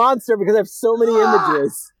like a monster because I have so many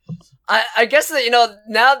images. I guess that,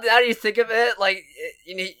 now that you think of it, like,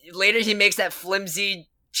 later he makes that flimsy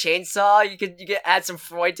chainsaw. You could add some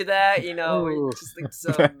Freud to that, just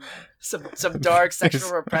like some dark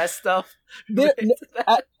sexual repressed stuff.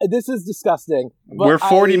 This is disgusting. We're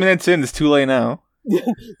 40 minutes in. It's too late now.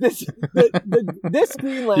 This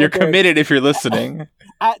Green Lantern. You're committed if you're listening.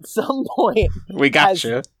 At some point, we got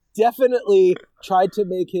you. Definitely tried to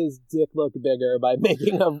make his dick look bigger by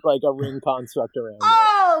making a ring construct around it.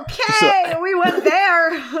 Okay, we went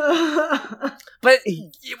there. But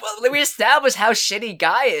we established how shitty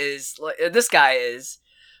this guy is.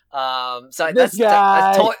 This guy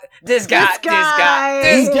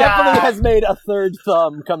definitely has made a third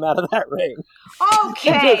thumb come out of that ring.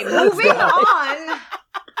 Okay, moving on.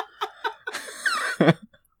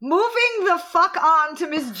 Moving the fuck on to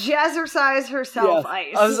Miss Jazzercise herself,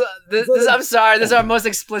 Ice. I'm sorry, this is our most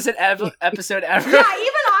explicit episode ever. Yeah,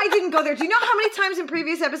 even I didn't go there. Do you know how many times in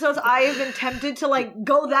previous episodes I have been tempted to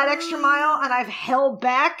go that extra mile and I've held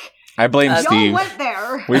back? I blame Steve. Y'all went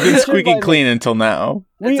there. We've been squeaky clean until now.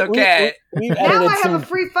 It's okay. Now I have a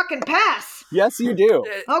free fucking pass. Yes, you do.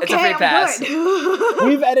 Okay, it's a free pass. Good.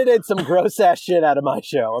 We've edited some gross ass shit out of my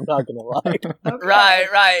show. I'm not gonna lie. Okay.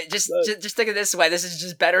 Right. Just think of it this way. This is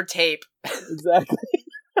just better tape. Exactly.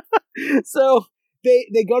 So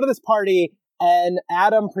they go to this party, and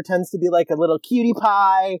Adam pretends to be like a little cutie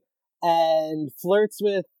pie and flirts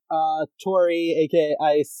with Tori, aka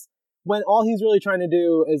Ice, when all he's really trying to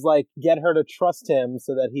do is get her to trust him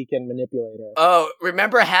so that he can manipulate her. Oh,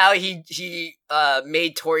 remember how he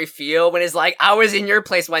made Tori feel when he's like, I was in your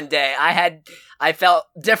place one day. I felt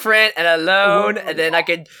different and alone, and then I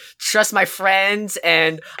could trust my friends,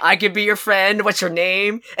 and I could be your friend. What's your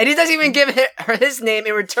name? And he doesn't even give her his name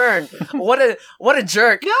in return. What a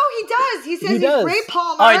jerk. No, he does. He says he's Ray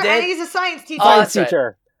Palmer, and he's a science teacher. Science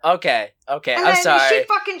teacher. Okay. And I'm sorry. She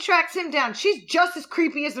fucking tracks him down. She's just as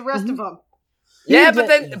creepy as the rest of them. Yeah, but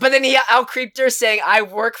then he out-creeped her saying, I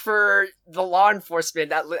work for the law enforcement,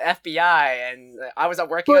 that FBI, and I was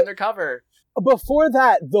working undercover. Before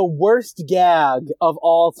that, the worst gag of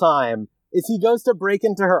all time is he goes to break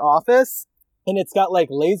into her office, and it's got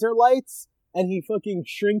laser lights, and he fucking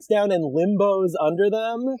shrinks down and limbos under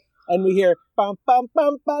them, and we hear bum bum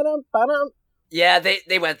bum ba-dum ba-dum. Yeah,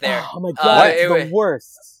 they went there. Oh my god, it's the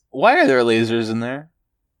worst. Why are there lasers in there?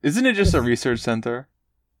 Isn't it just a research center?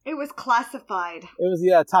 It was classified. It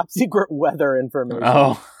was, top secret weather information.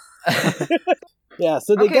 Oh. Yeah,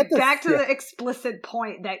 so they get this... back to the explicit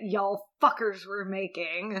point that y'all fuckers were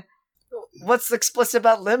making. What's explicit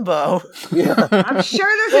about limbo? Yeah. I'm sure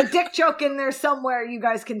there's a dick joke in there somewhere you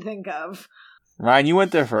guys can think of. Ryan, you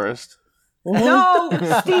went there first. No,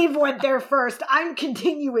 Steve went there first. I'm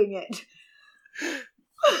continuing it.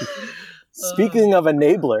 Speaking of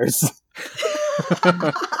enablers,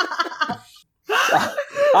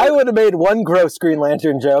 I would have made one gross Green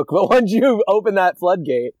Lantern joke, but once you open that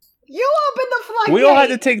floodgate, you opened the floodgate. We all had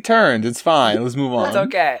to take turns. It's fine. Let's move on. It's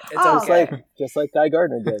okay. It's okay. Just like Guy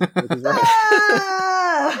Gardner did. Which is right.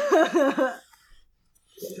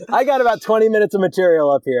 I got about 20 minutes of material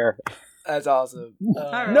up here. That's awesome.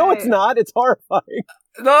 Right. No, it's not. It's horrifying.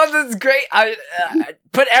 No, that's great. I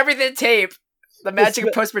put everything in tape. The magic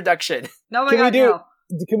of post-production. No, Can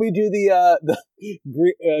we do the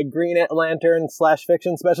Green Lantern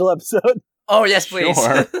 /fiction special episode? Oh, yes, please.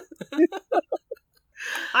 Sure.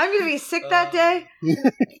 I'm going to be sick that day.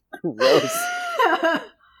 Gross.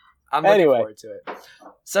 I'm looking forward to it.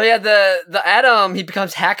 So yeah, the Atom, he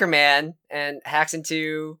becomes Hacker Man and hacks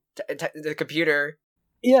into the computer.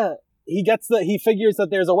 Yeah, he figures that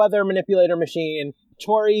there's a weather manipulator machine.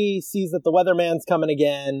 Tori sees that the weatherman's coming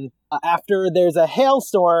again. After there's a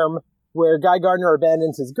hailstorm where Guy Gardner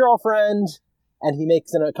abandons his girlfriend, and he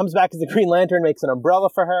comes back as the Green Lantern, makes an umbrella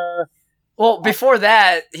for her. Well, before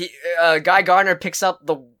that, Guy Gardner picks up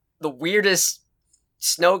the weirdest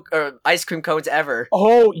snow or ice cream cones ever.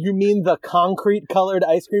 Oh, you mean the concrete-colored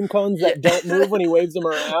ice cream cones that don't move when he waves them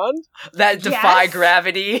around? That defy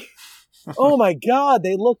gravity. Oh my god,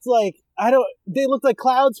 they looked like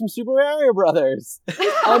clouds from Super Mario Brothers.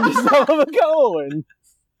 I'm just how I'm going.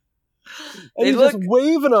 And he's just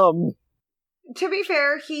waving them. To be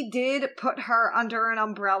fair, he did put her under an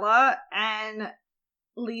umbrella and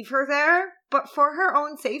leave her there, but for her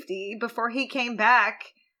own safety, before he came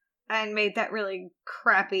back and made that really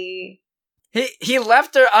crappy... He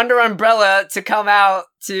left her under umbrella to come out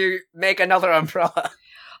to make another umbrella.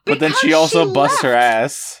 But then she also busts her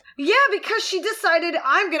ass. Yeah, because she decided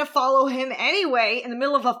I'm gonna follow him anyway in the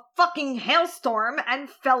middle of a fucking hailstorm and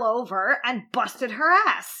fell over and busted her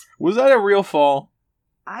ass. Was that a real fall?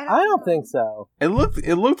 I don't think so. It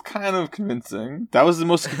looked kind of convincing. That was the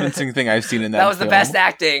most convincing thing I've seen in that That was film. the best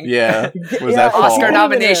acting. Yeah. Was Yeah, that fall? Oscar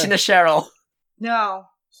nomination to Cheryl. No.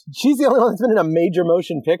 She's the only one that's been in a major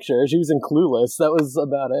motion picture. She was in Clueless. That was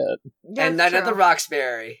about it. That's And Night at the true.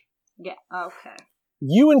 Roxbury. Yeah, okay.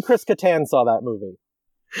 You and Chris Kattan saw that movie.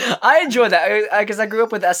 I enjoyed that because I grew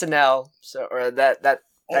up with SNL, so or that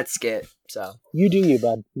skit. So You do you,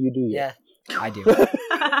 bud. You do you. yeah, I do.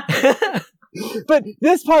 But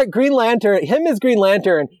this part, Green Lantern, him as Green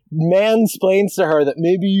Lantern, mansplains to her that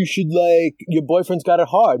maybe you should, like, your boyfriend's got it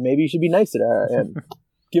hard. Maybe you should be nicer to her and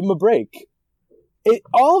give him a break.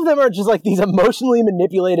 All of them are just like these emotionally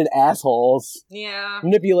manipulated assholes. Yeah.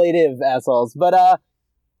 Manipulative assholes. But,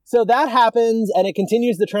 so that happens, and it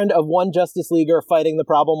continues the trend of one Justice Leaguer fighting the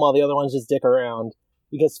problem while the other ones just dick around.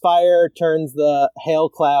 Because fire turns the hail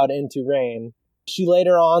cloud into rain. She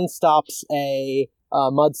later on stops a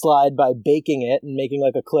mudslide by baking it and making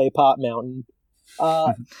like a clay pot mountain.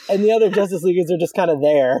 And the other Justice Leaguers are just kind of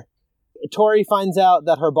there. Tori finds out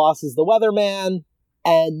that her boss is the weatherman,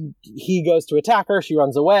 and he goes to attack her. She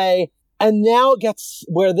runs away. And now it gets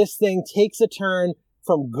where this thing takes a turn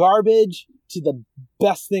from garbage to the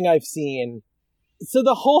best thing I've seen. So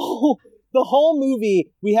the whole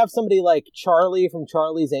movie, we have somebody like Charlie from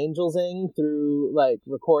Charlie's Angelsing through like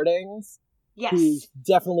recordings. Yes. Who's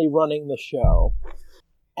definitely running the show.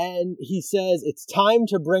 And he says it's time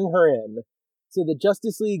to bring her in. So the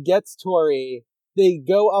Justice League gets Tori. They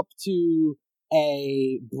go up to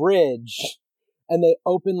a bridge and they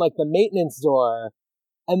open like the maintenance door.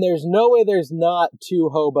 And there's no way there's not two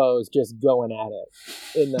hobos just going at it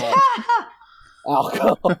in the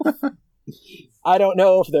alcove. I don't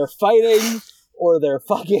know if they're fighting or they're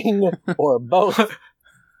fucking or both.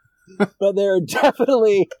 But they're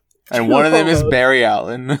definitely... And one of them is Barry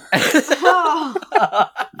Allen.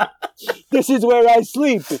 This is where I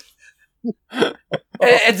sleep.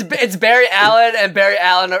 It's Barry Allen and Barry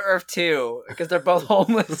Allen of Earth 2 because they're both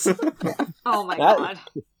homeless. Oh my god.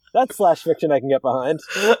 That's slash fiction I can get behind.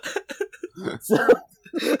 So,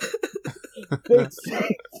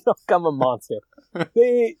 I'm a monster.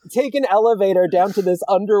 They take an elevator down to this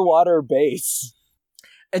underwater base.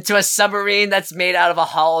 Into a submarine that's made out of a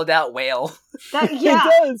hollowed out whale. Yeah.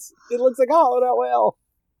 It does. It looks like a hollowed out whale.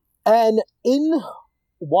 And in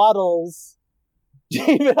waddles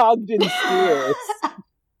David Ogden Spears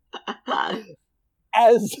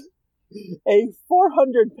as a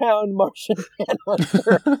 400-pound Martian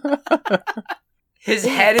manhunter. His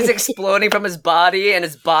head is exploding from his body, and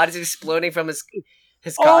his body's exploding from his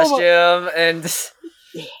costume, and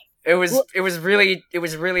it was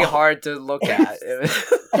really hard to look at.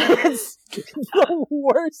 It's the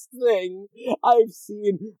worst thing I've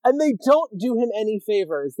seen, and they don't do him any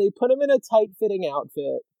favors. They put him in a tight-fitting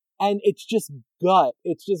outfit, and it's just gut.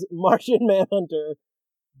 It's just Martian Manhunter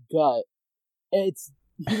gut.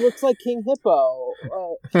 He looks like King Hippo.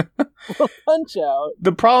 Punch Out.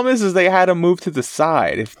 The problem is they had him move to the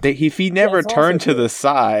side. If he never turned to the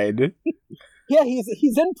side. Yeah,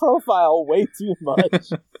 he's in profile way too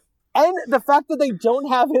much. And the fact that they don't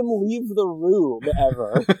have him leave the room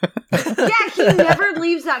ever. Yeah, he never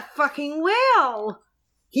leaves that fucking whale.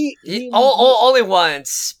 He only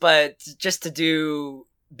once, but just to do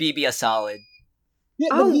BB a solid.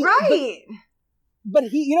 Yeah, right.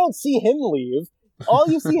 But you don't see him leave. All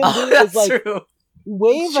you see him do is like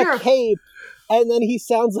wave a cape, and then he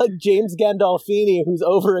sounds like James Gandolfini, who's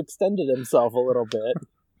overextended himself a little bit.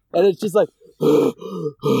 And it's just like, I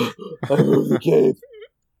move the cape.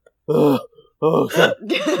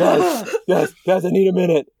 Guys, I need a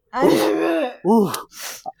minute. Ooh.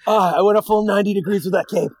 I went a full 90 degrees with that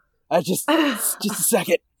cape. Just a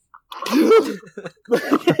second.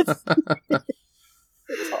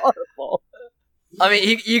 It's horrible. I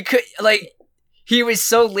mean, you could, like, he was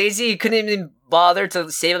so lazy he couldn't even bother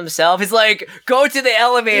to save himself. He's like, go to the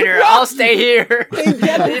elevator, I'll stay here. They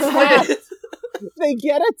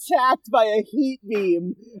get attacked by a heat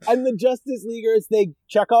beam, and the Justice Leaguers,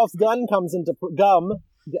 Chekhov's gun comes into Gum.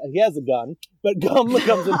 He has a gun, but Gum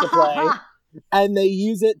comes into play, and they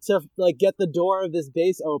use it to like get the door of this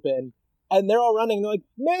base open. And they're all running. They're like,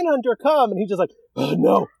 Manhunter, come! And he's just like, oh,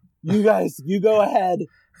 no, you guys, you go ahead.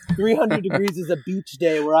 300 degrees is a beach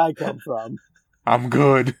day where I come from. I'm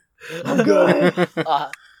good. I'm good.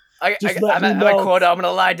 I'm at my quota. I'm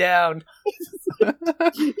gonna lie down.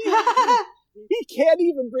 He can't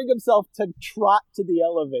even bring himself to trot to the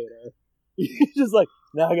elevator. He's just like,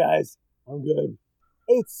 no, guys, I'm good.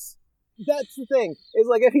 That's the thing. Is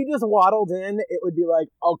like if he just waddled in, it would be like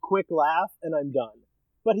a quick laugh and I'm done.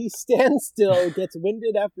 But he stands still, gets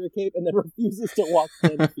winded after a cape, and then refuses to walk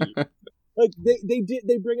 10 feet. Like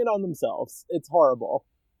they bring it on themselves. It's horrible.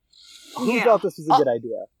 Who thought this was a good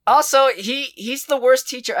idea? Also, he's the worst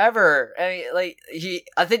teacher ever. I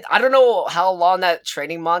mean, I don't know how long that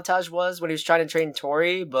training montage was when he was trying to train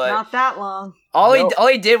Tori, but not that long. All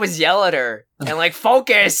he did was yell at her and like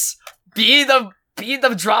focus, be the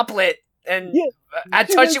droplet, and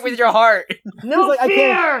touch it with your heart. No like,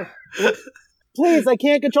 fear. Please, I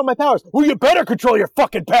can't control my powers. Well, you better control your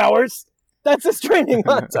fucking powers. That's his training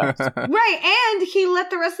montage. Right, and he let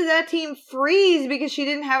the rest of that team freeze because she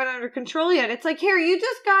didn't have it under control yet. It's like, here, you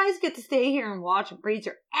just guys get to stay here and watch and breathe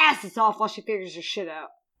your asses off while she figures her shit out.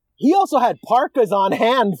 He also had parkas on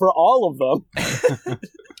hand for all of them.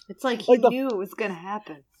 It's like he knew it was gonna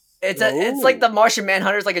happen. It's like the Martian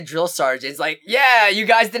Manhunter's like a drill sergeant. It's like, yeah, you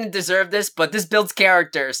guys didn't deserve this, but this builds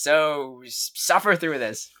character, so suffer through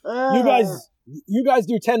this. You guys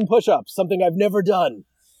do 10 push-ups, something I've never done.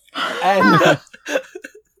 And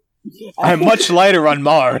I'm much lighter on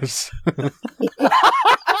Mars.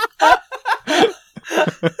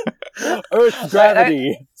 Earth's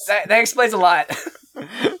gravity. That explains a lot.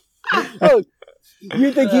 Oh,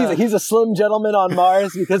 you think he's a slim gentleman on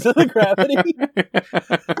Mars because of the gravity?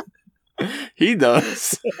 He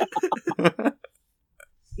does.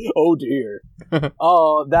 Oh dear.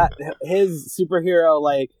 Oh, that his superhero,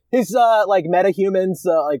 like his like metahumans,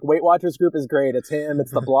 like Weight Watchers group is great. It's him.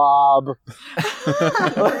 It's the Blob.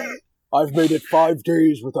 I've made it 5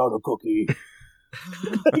 days without a cookie.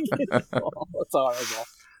 It's horrible.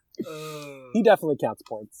 He definitely counts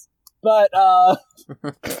points, but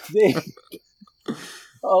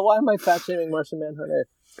why am I fat shaming Martian Manhunter?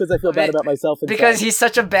 Because I feel bad about myself. Because he's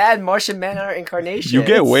such a bad Martian Manhunter incarnation. You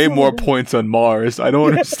get way more points on Mars. I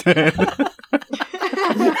don't understand.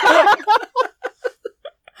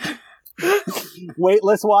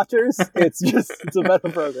 Weightless Watchers. It's a better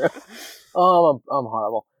program. Oh, I'm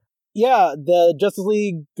horrible. Yeah, the Justice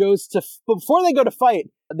League goes to before they go to fight.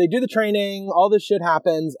 They do the training. All this shit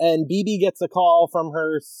happens, and BB gets a call from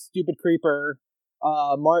her stupid creeper,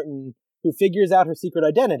 Martin, who figures out her secret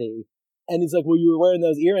identity. And he's like, well, you were wearing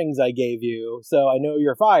those earrings I gave you, so I know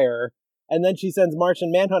you're Fire. And then she sends Martian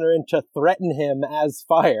Manhunter in to threaten him as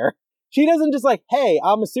Fire. She doesn't just like, hey,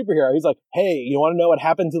 I'm a superhero. He's like, hey, you want to know what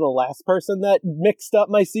happened to the last person that mixed up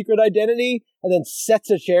my secret identity? And then sets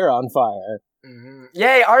a chair on fire. Mm-hmm.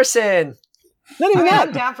 Yay, arson! Not even that.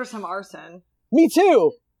 I'm down for some arson. Me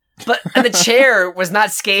too. And the chair was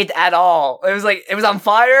not scathed at all. It was on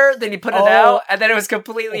fire, then you put it out, and then it was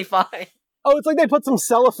completely fine. Oh, it's like they put some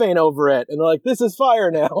cellophane over it, and they're like, this is Fire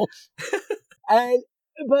now.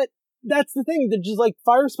 But that's the thing. They're just like,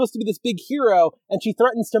 Fire's supposed to be this big hero, and she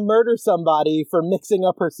threatens to murder somebody for mixing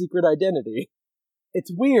up her secret identity.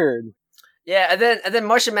 It's weird. Yeah, and then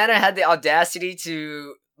Martian Manhunter had the audacity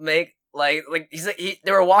to make, they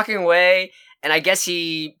were walking away, and I guess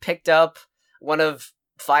he picked up one of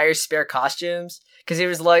Fire's spare costumes, because he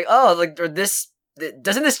was like, oh, like,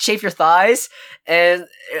 doesn't this chafe your thighs? And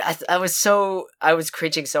I was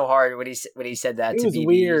cringing so hard when he said that. It was BB.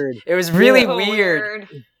 weird. It was really weird.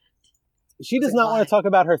 She does not want to talk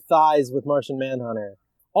about her thighs with Martian Manhunter.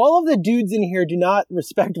 All of the dudes in here do not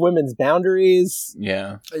respect women's boundaries.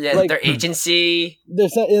 Yeah, like, their agency.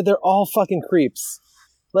 They're all fucking creeps.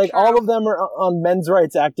 Like, all of them are on men's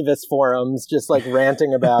rights activist forums, just like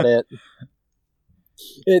ranting about it.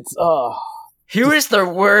 It's Who is the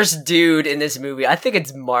worst dude in this movie? I think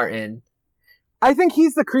it's Martin. I think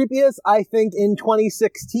he's the creepiest. I think in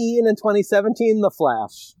 2016 and 2017, The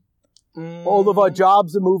Flash. All of our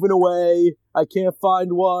jobs are moving away. I can't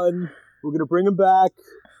find one. We're gonna bring him back.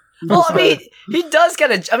 Well, I mean, he does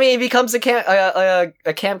get he becomes a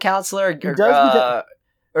camp counselor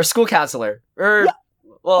or school counselor or. Yeah.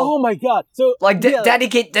 Well, oh my god! So like Daddy,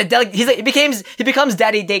 he becomes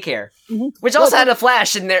Daddy Daycare, mm-hmm. Which also had a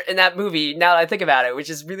Flash in that movie. Now that I think about it, which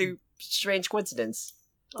is really strange coincidence.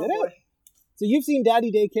 Did it? So you've seen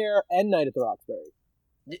Daddy Daycare and Night at the Roxbury.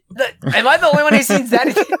 Am I the only one who's seen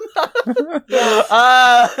Daddy?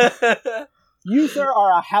 You, sir,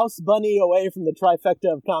 are a House Bunny away from the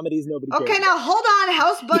trifecta of comedies nobody cares. Okay, now hold on,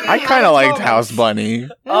 House Bunny. I kind of liked House Bunny.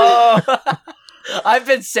 Oh, I've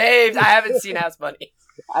been saved. I haven't seen House Bunny.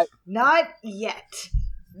 Not yet.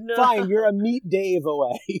 No. Fine, you're a Meet Dave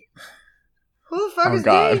away. Who the fuck is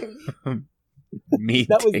Dave? Meet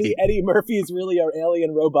That was Dave. the Eddie Murphy's Really Our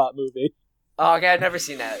Alien Robot movie. Oh, okay, I've never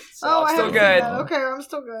seen that. So I'm still good. Okay, I'm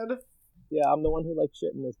still good. Yeah, I'm the one who likes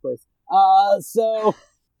shit in this place. So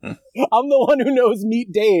I'm the one who knows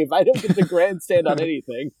Meet Dave. I don't get to grandstand on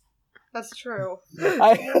anything. That's true.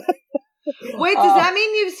 Wait, does that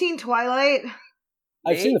mean you've seen Twilight?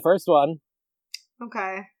 I've seen the first one.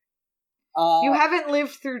 Okay. You haven't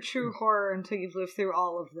lived through true horror until you've lived through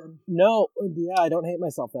all of them. No, yeah, I don't hate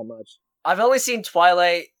myself that much. I've only seen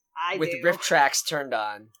Twilight with riff tracks turned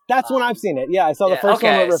on. That's when I've seen it. Yeah, I saw the first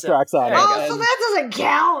one with riff tracks on. Oh, so that doesn't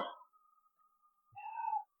count.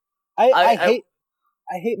 I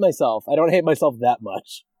hate myself. I don't hate myself that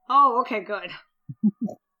much. Oh, okay, good.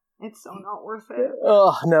 It's so not worth it.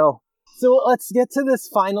 Oh, no. So let's get to this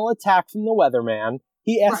final attack from the Weatherman.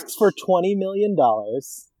 He asks for $20 million,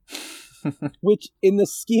 which in the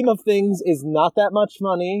scheme of things is not that much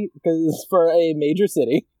money because it's for a major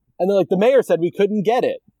city. And they're like, the mayor said we couldn't get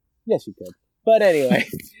it. Yes, you could. But anyway.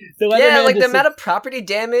 The amount of property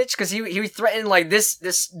damage, because he threatened, like, this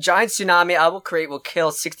giant tsunami I will create will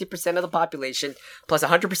kill 60% of the population, plus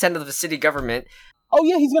 100% of the city government. Oh,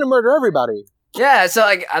 yeah, he's going to murder everybody. Yeah, so,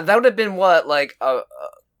 like, that would have been, what, like, a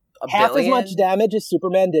half billion? as much damage as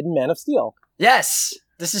Superman did in Man of Steel. Yes,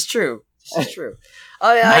 this is true. This is true.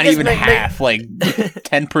 Not even half, like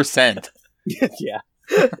 10%. Yeah.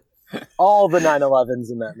 All the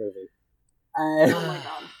 9/11s in that movie. Oh my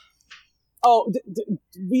god. Oh,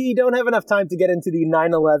 we don't have enough time to get into the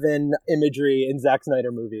 9/11 imagery in Zack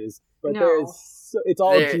Snyder movies, but it's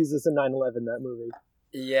all Jesus and 9/11, that movie.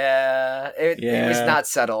 Yeah, it was not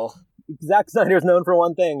subtle. Zack Snyder's known for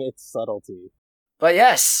one thing, it's subtlety. But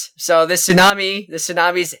yes, so the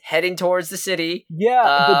tsunami's heading towards the city.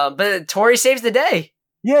 Yeah. But Tori saves the day.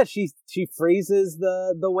 Yeah, she freezes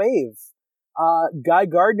the wave. Guy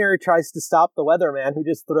Gardner tries to stop the Weatherman, who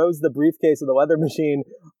just throws the briefcase of the weather machine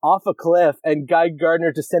off a cliff, and Guy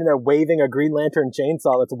Gardner just standing there waving a Green Lantern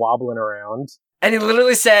chainsaw that's wobbling around. And he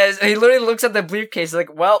literally looks at the briefcase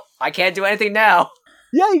like, well, I can't do anything now.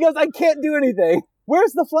 Yeah, he goes, I can't do anything.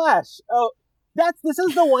 Where's the Flash? Oh, this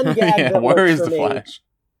is the one gag that works for me. Where is the Flash?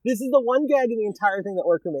 This is the one gag in the entire thing that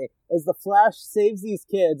worked for me, is the Flash saves these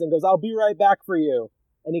kids and goes, I'll be right back for you.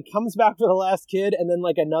 And he comes back for the last kid, and then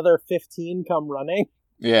like another 15 come running.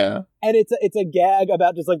 Yeah. And it's a gag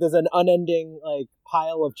about just like there's an unending like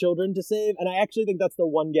pile of children to save, and I actually think that's the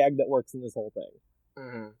one gag that works in this whole thing.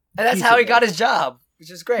 Mm-hmm. And that's how he got his job,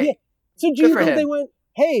 which is great. Yeah. So do you think they went,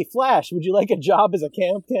 hey, Flash, would you like a job as a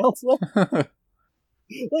camp counselor?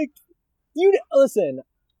 Like, listen,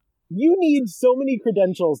 you need so many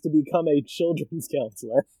credentials to become a children's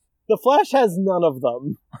counselor. The Flash has none of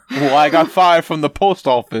them. Well, I got fired from the post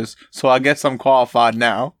office, so I guess I'm qualified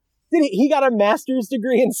now. He got a master's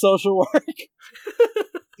degree in social work.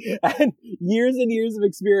 And years of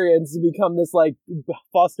experience to become this, like,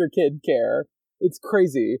 foster kid care. It's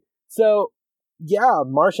crazy. So, yeah,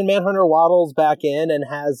 Martian Manhunter waddles back in and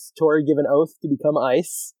has Tori give an oath to become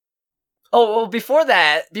Ice. Oh, well, before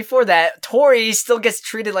that, Tori still gets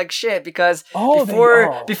treated like shit because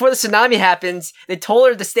before the tsunami happens, they told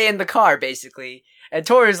her to stay in the car, basically. And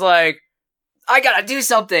Tori's like, I gotta do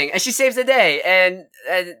something! And she saves the day.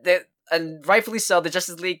 And rightfully so, the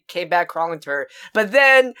Justice League came back crawling to her. But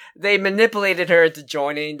then they manipulated her into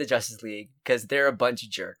joining the Justice League because they're a bunch of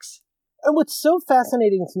jerks. And what's so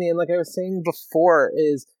fascinating to me, and like I was saying before,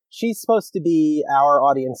 is she's supposed to be our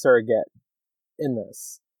audience surrogate in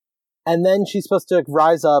this. And then she's supposed to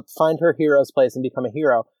rise up, find her hero's place, and become a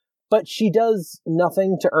hero. But she does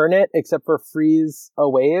nothing to earn it except for freeze a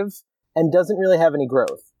wave, and doesn't really have any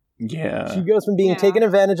growth. Yeah. She goes from being taken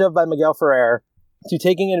advantage of by Miguel Ferrer, to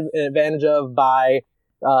taking advantage of by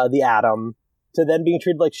the Atom, to then being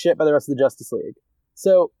treated like shit by the rest of the Justice League.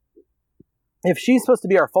 So, if she's supposed to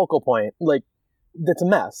be our focal point, like, that's a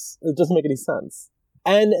mess. It doesn't make any sense.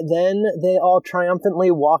 And then they all triumphantly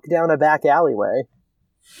walk down a back alleyway.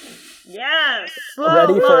 Yes!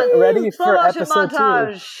 Ready for episode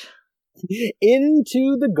montage. 2.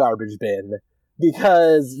 Into the garbage bin.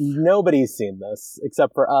 Because nobody's seen this,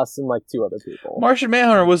 except for us and like 2 other people. Martian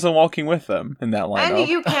Manhunter wasn't walking with them in that lineup. And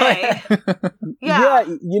the UK. Yeah,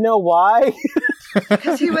 you know why?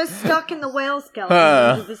 Because he was stuck in the whale skeleton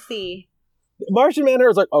under the sea. Martian Manhunter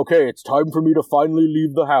was like, okay, it's time for me to finally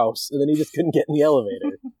leave the house. And then he just couldn't get in the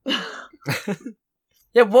elevator.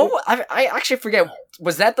 Yeah, I actually forget.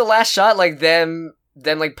 Was that the last shot? Like them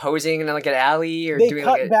like posing in like an alley, or they doing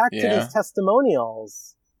cut like back to these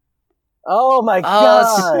testimonials. Oh my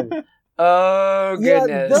god! Oh goodness!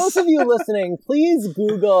 Yeah, those of you listening, please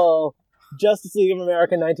Google Justice League of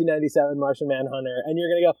America 1997 Martian Manhunter, and you're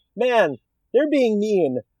gonna go, man, they're being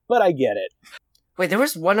mean, but I get it. Wait, there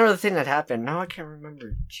was one other thing that happened. Now I can't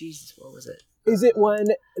remember. Jesus, what was it? Is it when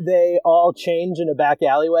they all change in a back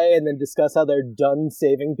alleyway and then discuss how they're done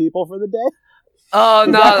saving people for the day? Oh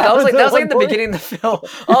no, that was like one in the point? beginning of the film.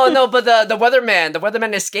 Oh no, but the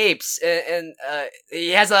weatherman escapes and he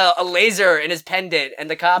has a laser in his pendant, and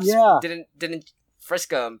the cops didn't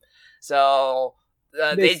frisk him. So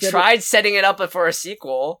they tried setting it up for a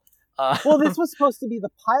sequel. Well, this was supposed to be the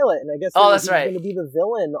pilot, and I guess that's right. going to be the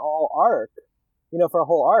villain all arc, for a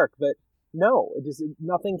whole arc. But no,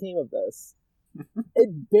 nothing came of this.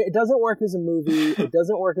 It doesn't work as a movie. It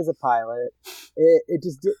doesn't work as a pilot. It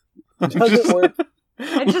just doesn't work.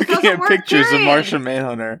 It just Looking doesn't at work, pictures period. of Martian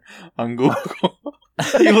Manhunter on Google.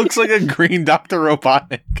 He looks like a green Dr.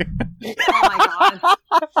 Robotnik. Oh my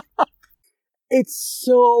god. It's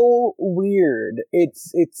so weird.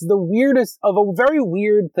 It's the weirdest of a very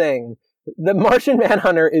weird thing. The Martian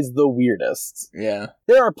Manhunter is the weirdest. Yeah.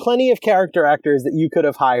 There are plenty of character actors that you could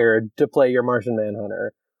have hired to play your Martian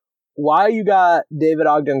Manhunter. Why you got David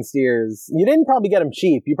Ogden Stiers? You didn't probably get him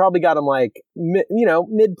cheap. You probably got him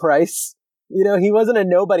mid-price. He wasn't a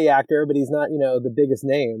nobody actor, but he's not, the biggest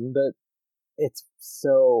name. But it's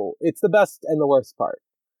the best and the worst part.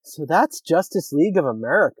 So that's Justice League of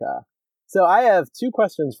America. So I have 2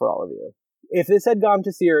 questions for all of you. If this had gone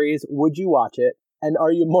to series, would you watch it? And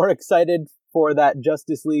are you more excited for that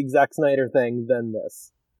Justice League Zack Snyder thing than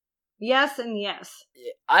this? Yes and yes.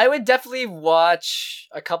 I would definitely watch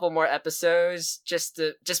a couple more episodes just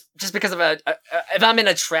because of if I'm in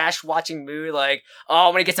a trash watching mood, like, oh,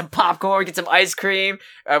 I'm gonna get some popcorn, get some ice cream,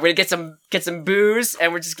 we're gonna get some booze,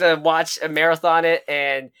 and we're just gonna watch a marathon it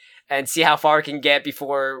and see how far we can get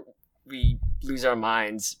before we lose our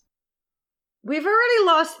minds. We've already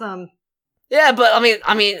lost them. Yeah, but I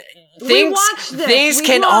mean, things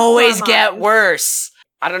can always get worse.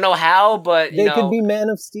 I don't know how, but they could be Man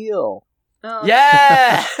of Steel. Oh.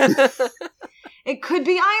 Yeah. It could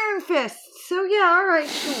be Iron Fist. So yeah, all right,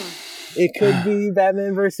 sure. It could be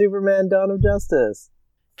Batman vs Superman: Dawn of Justice.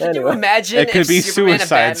 Can you imagine? It could be Superman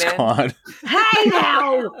Suicide Squad. Hey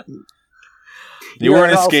now! You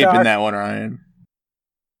weren't escaping that one, Ryan.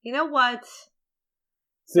 You know what?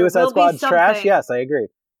 Suicide Squad's trash? Yes, I agree.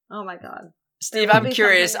 Oh my god. Steve, I'm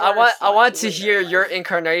curious. I want to hear your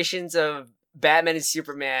incarnations of Batman and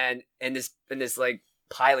Superman in this like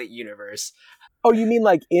pilot universe. Oh, you mean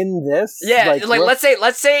like in this? Yeah, like let's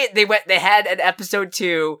say they had an episode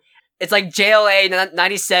 2. It's like JLA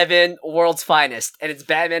 97 World's Finest, and it's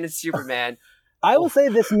Batman and Superman. I will say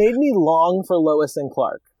this made me long for Lois and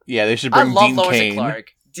Clark. Yeah, they should bring Dean Lois Cain. And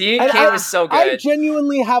Clark. Dean Cain was so good. I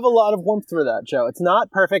genuinely have a lot of warmth for that show. It's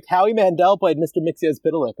not perfect. Howie Mandel played Mr.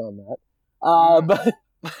 Mixospitalik on that. But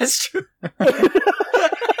that's true.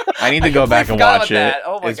 I need to go back and watch it.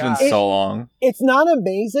 Oh my God. God. Been so long. It's not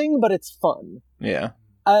amazing, but it's fun. Yeah.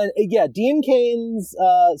 Yeah, Dean Cain's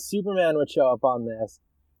Superman would show up on this.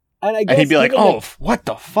 And I guess he'd be like, oh, what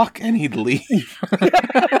the fuck? And he'd leave.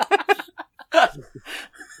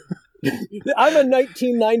 I'm a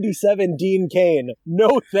 1997 Dean Cain.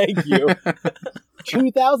 No, thank you.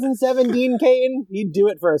 2007 Dean Cain, he'd do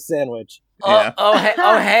it for a sandwich.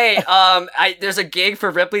 Hey, there's a gig for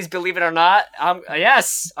Ripley's Believe It or Not. I'm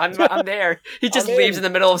there. He just leaves in the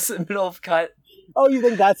middle of cut. Oh, you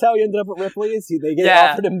think that's how he ended up at Ripley's? They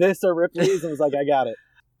offered him this or Ripley's and was like, I got it.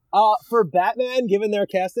 For Batman, given their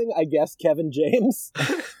casting, I guess Kevin James.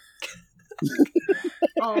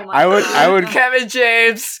 I would Kevin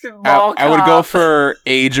James. I would go for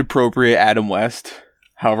age appropriate Adam West.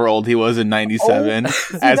 However old he was in 97,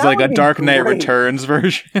 as like a Dark Knight Returns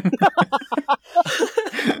version.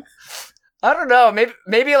 I don't know,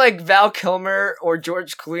 maybe like Val Kilmer or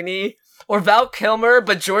George Clooney, or Val Kilmer,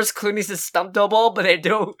 but George Clooney's a stunt double, but they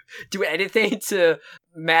don't do anything to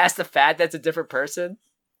mask the fact that's a different person.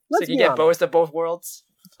 So you get both of both worlds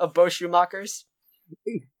of both Schumachers.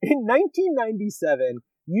 In 1997,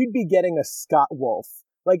 you'd be getting a Scott Wolf.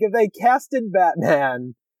 Like if they casted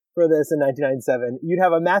Batman for this in 1997, you'd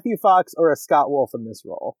have a Matthew Fox or a Scott Wolf in this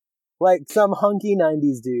role. Like some hunky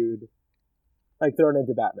 90s dude, like thrown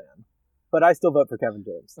into Batman. But I still vote for Kevin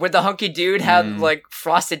James. Would the hunky dude have like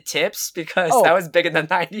frosted tips? Because that was big in the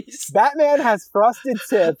 90s. Batman has frosted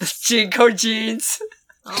tips. Jinko jeans.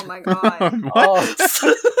 Oh my god.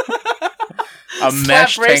 A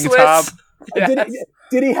mesh tank top. Yes.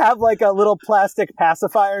 Did he have like a little plastic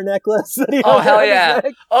pacifier necklace? Oh hell yeah!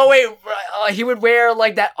 Oh wait, he would wear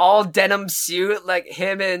like that all denim suit, like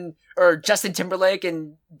him or Justin Timberlake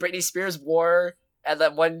and Britney Spears wore at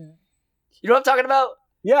that one. You know what I'm talking about?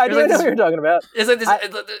 Yeah, I know what you're talking about. It's like this.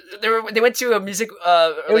 They went to a music.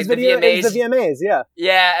 It was the VMAs. It was the VMAs, yeah.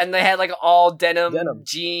 Yeah, and they had like all denim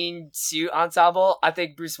jean suit ensemble. I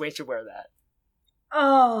think Bruce Wayne should wear that.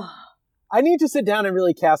 Oh. I need to sit down and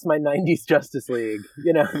really cast my 90s Justice League,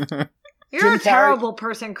 You're Jim a terrible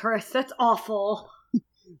person, Chris. That's awful.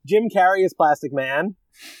 Jim Carrey is Plastic Man.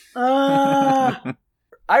 I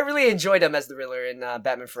really enjoyed him as the Riddler in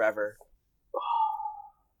Batman Forever.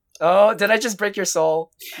 Oh, did I just break your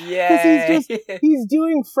soul? Yeah. He's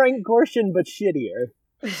doing Frank Gorshin, but shittier.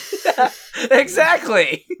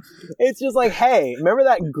 Exactly. It's just like, hey, remember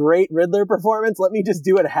that great Riddler performance? Let me just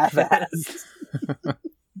do it half-assed.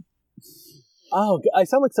 Oh, I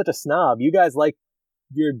sound like such a snob. You guys like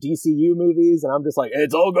your DCU movies, and I'm just like,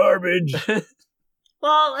 it's all garbage.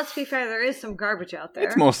 Well, let's be fair. There is some garbage out there.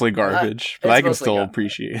 It's mostly garbage, but I can still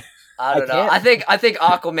appreciate it. I don't know. I think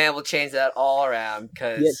Aquaman will change that all around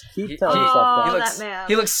because keep telling yourself that man.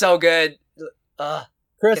 He looks so good.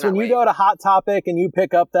 Chris, when you go to Hot Topic and you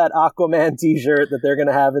pick up that Aquaman T-shirt that they're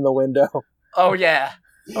gonna have in the window. Oh yeah.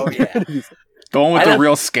 The one with the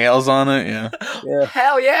real scales on it, yeah.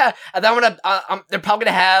 Hell yeah! And then they're probably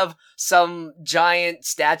gonna have some giant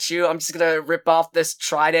statue. I'm just gonna rip off this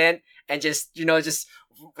trident and just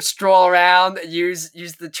stroll around, use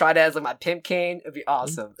the trident as like my pimp cane. It'd be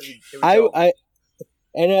awesome. Like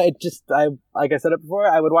I said it before,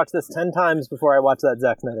 I would watch this 10 times before I watch that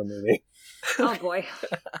Zack Snyder movie. Oh boy!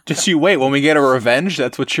 Just you wait. When we get a revenge,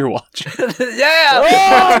 that's what you're watching. Yeah!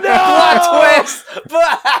 Oh no! Plot twist!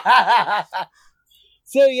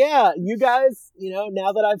 So yeah, you guys,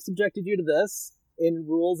 now that I've subjected you to this, in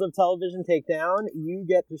Rules of Television Takedown, you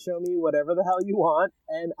get to show me whatever the hell you want,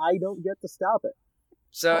 and I don't get to stop it.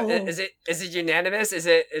 So is it unanimous? Is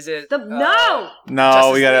it no?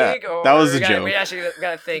 No, we gotta. That was a joke. We actually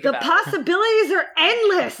gotta think. The possibilities are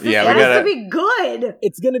endless. This yeah, has to be good.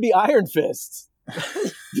 It's gonna be Iron Fist.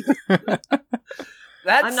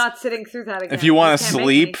 I'm not sitting through that again. If you want to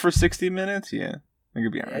sleep for 60 minutes, yeah, it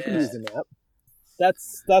could be Iron Fist.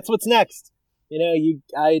 That's what's next.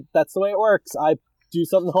 That's the way it works. I do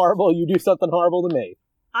something horrible, you do something horrible to me.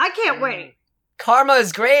 I can't wait. Karma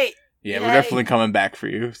is great. Yeah, we're definitely coming back for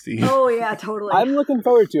you, Steve. Oh yeah, totally. I'm looking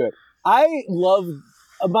forward to it. I love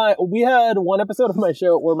we had one episode of my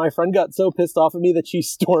show where my friend got so pissed off at me that she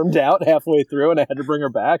stormed out halfway through and I had to bring her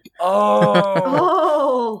back.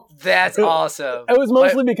 Oh, that's awesome. It was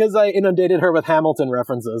mostly because I inundated her with Hamilton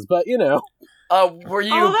references, but were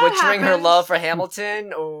you butchering her love for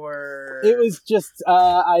Hamilton, or it was just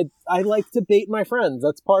I like to bait my friends.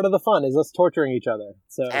 That's part of the fun, is us torturing each other.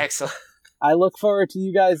 So excellent. I look forward to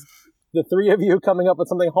you guys, the three of you, coming up with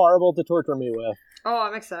something horrible to torture me with. Oh,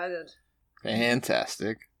 I'm excited.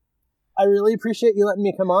 Fantastic. I really appreciate you letting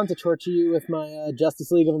me come on to torture you with my Justice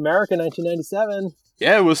League of America 1997.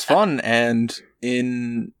 Yeah, it was fun and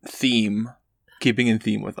keeping in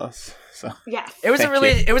theme with us. So yes, it was a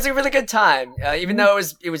really good time. Even though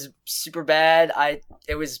it was super bad, I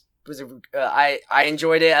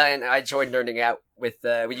enjoyed it, and I enjoyed nerding out with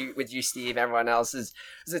you, Steve, everyone else.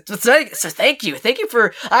 So thank you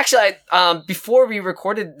for actually. Before we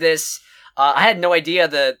recorded this, I had no idea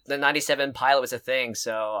the 97 pilot was a thing.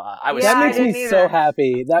 So I was. That makes me so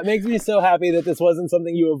happy. That makes me so happy that this wasn't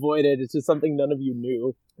something you avoided. It's just something none of you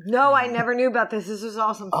knew. No, I never knew about this. This was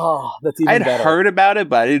awesome. Oh, that's even better. I'd heard about it,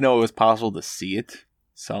 but I didn't know it was possible to see it.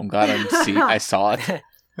 So I'm glad I saw it.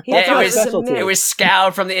 It was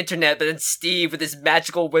scoured from the internet, but then Steve, with his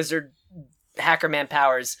magical wizard hackerman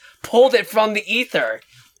powers, pulled it from the ether.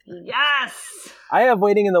 Yes! I have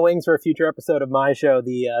waiting in the wings for a future episode of my show,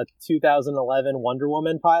 the 2011 Wonder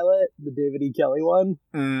Woman pilot, the David E. Kelly one.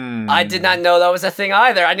 I did not know that was a thing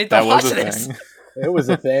either. I need to watch this. It was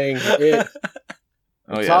a thing.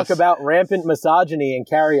 Talk about rampant misogyny and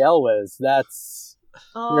Carrie Elwes. That's...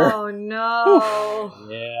 Oh, no.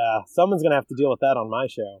 Yeah, someone's going to have to deal with that on my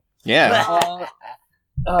show. Yeah.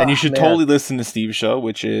 And you should totally listen to Steve's show,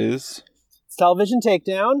 which is... It's Television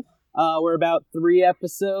Takedown. We're about 3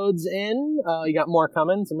 episodes in. You got more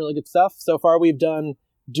coming, some really good stuff. So far we've done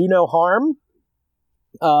Do No Harm,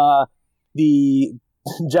 the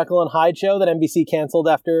Jekyll and Hyde show that NBC canceled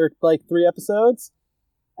after 3 episodes,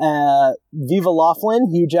 Viva Laughlin,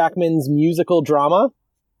 Hugh Jackman's musical drama,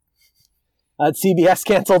 CBS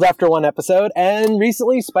canceled after 1 episode, and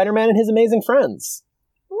recently Spider-Man and His Amazing Friends.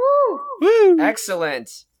 Woo!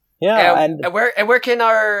 Excellent. Yeah, and where can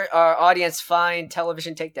our audience find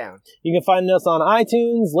Television Takedown? You can find us on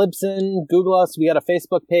iTunes, Libsyn, Google us. We got a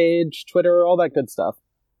Facebook page, Twitter, all that good stuff.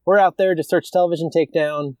 We're out there. Just search Television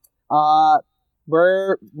Takedown.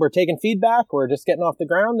 We're taking feedback. We're just getting off the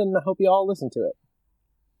ground, and I hope you all listen to it.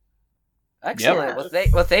 Excellent. Yep.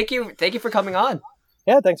 Well, thank you for coming on.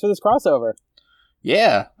 Yeah, thanks for this crossover.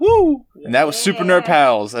 Yeah. Woo! And that was Super Nerd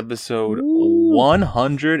Pals, episode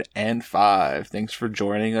 105. Thanks for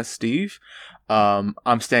joining us, Steve. I'm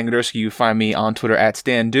Stan Godersky. You find me on Twitter at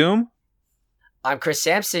Stan Doom. I'm Chris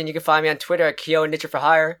Sampson. You can find me on Twitter at Kyo Ninja for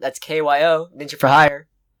Hire. That's KYO, Ninja for Hire.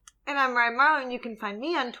 And I'm Ryan Marlin. You can find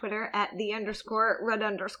me on Twitter at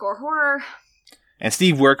 @the_red_horror. And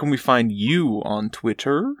Steve, where can we find you on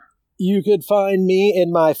Twitter? You could find me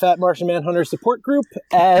in my Fat Martian Manhunter support group,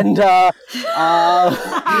 and hi,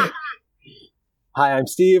 I'm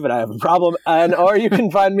Steve, and I have a problem. Or you can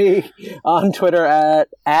find me on Twitter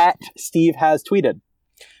at Steve Has Tweeted.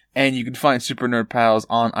 And you can find Super Nerd Pals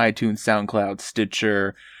on iTunes, SoundCloud,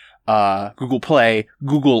 Stitcher, Google Play,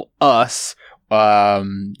 Google Us,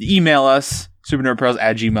 email us,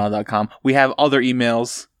 supernerdpals@gmail.com. We have other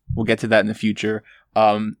emails. We'll get to that in the future.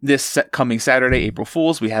 This coming Saturday, April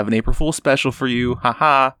Fool's, we have an April Fool's special for you.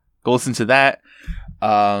 Haha. Go listen to that.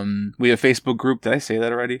 We have a Facebook group. Did I say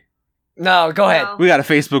that already? No, go ahead. We got a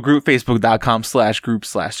Facebook group,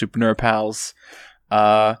 facebook.com/group/supernerdpals.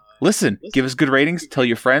 Listen, give us good ratings. Tell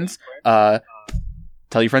your friends. Tell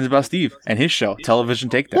your friends about Steve and his show, Television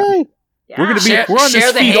Takedown. Hey. Yeah. We're on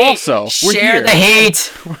this feed also. We're Share here. the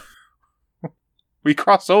hate. We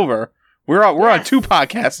cross over. We're on 2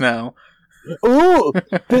 podcasts now. Ooh!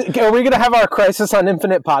 Are we going to have our Crisis on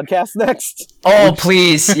Infinite podcast next? Oh,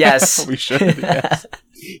 please, yes. We should. Yes.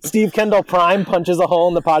 Steve Kendall Prime punches a hole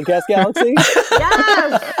in the podcast galaxy.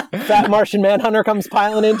 Yes! Fat Martian Manhunter comes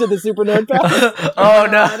piling into the Super Nerd Pals. Oh,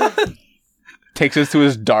 no. Takes us to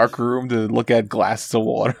his dark room to look at glasses of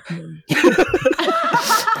water.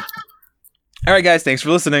 All right, guys. Thanks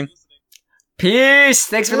for listening. Peace.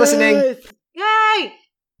 Thanks for listening. Yay!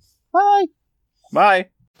 Bye. Bye.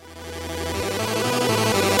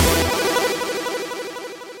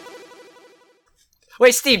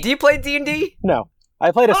 Wait, Steve, do you play D&D? No.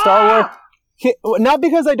 I played a Star Wars... Not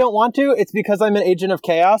because I don't want to, it's because I'm an agent of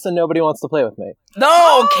chaos and nobody wants to play with me.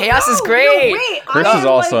 No, chaos is great. No, wait, Chris I is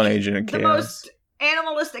am, also like, an agent of the chaos. most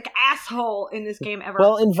animalistic asshole in this game ever.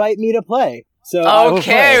 Well, invite me to play. So I will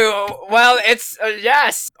Okay, play. well, it's,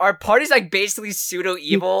 yes. Our party's like basically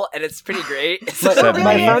pseudo-evil, and it's pretty great. Except Nobody,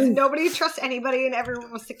 me. nobody trusts anybody and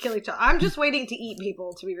everyone wants to kill each other. I'm just waiting to eat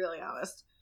people, to be really honest.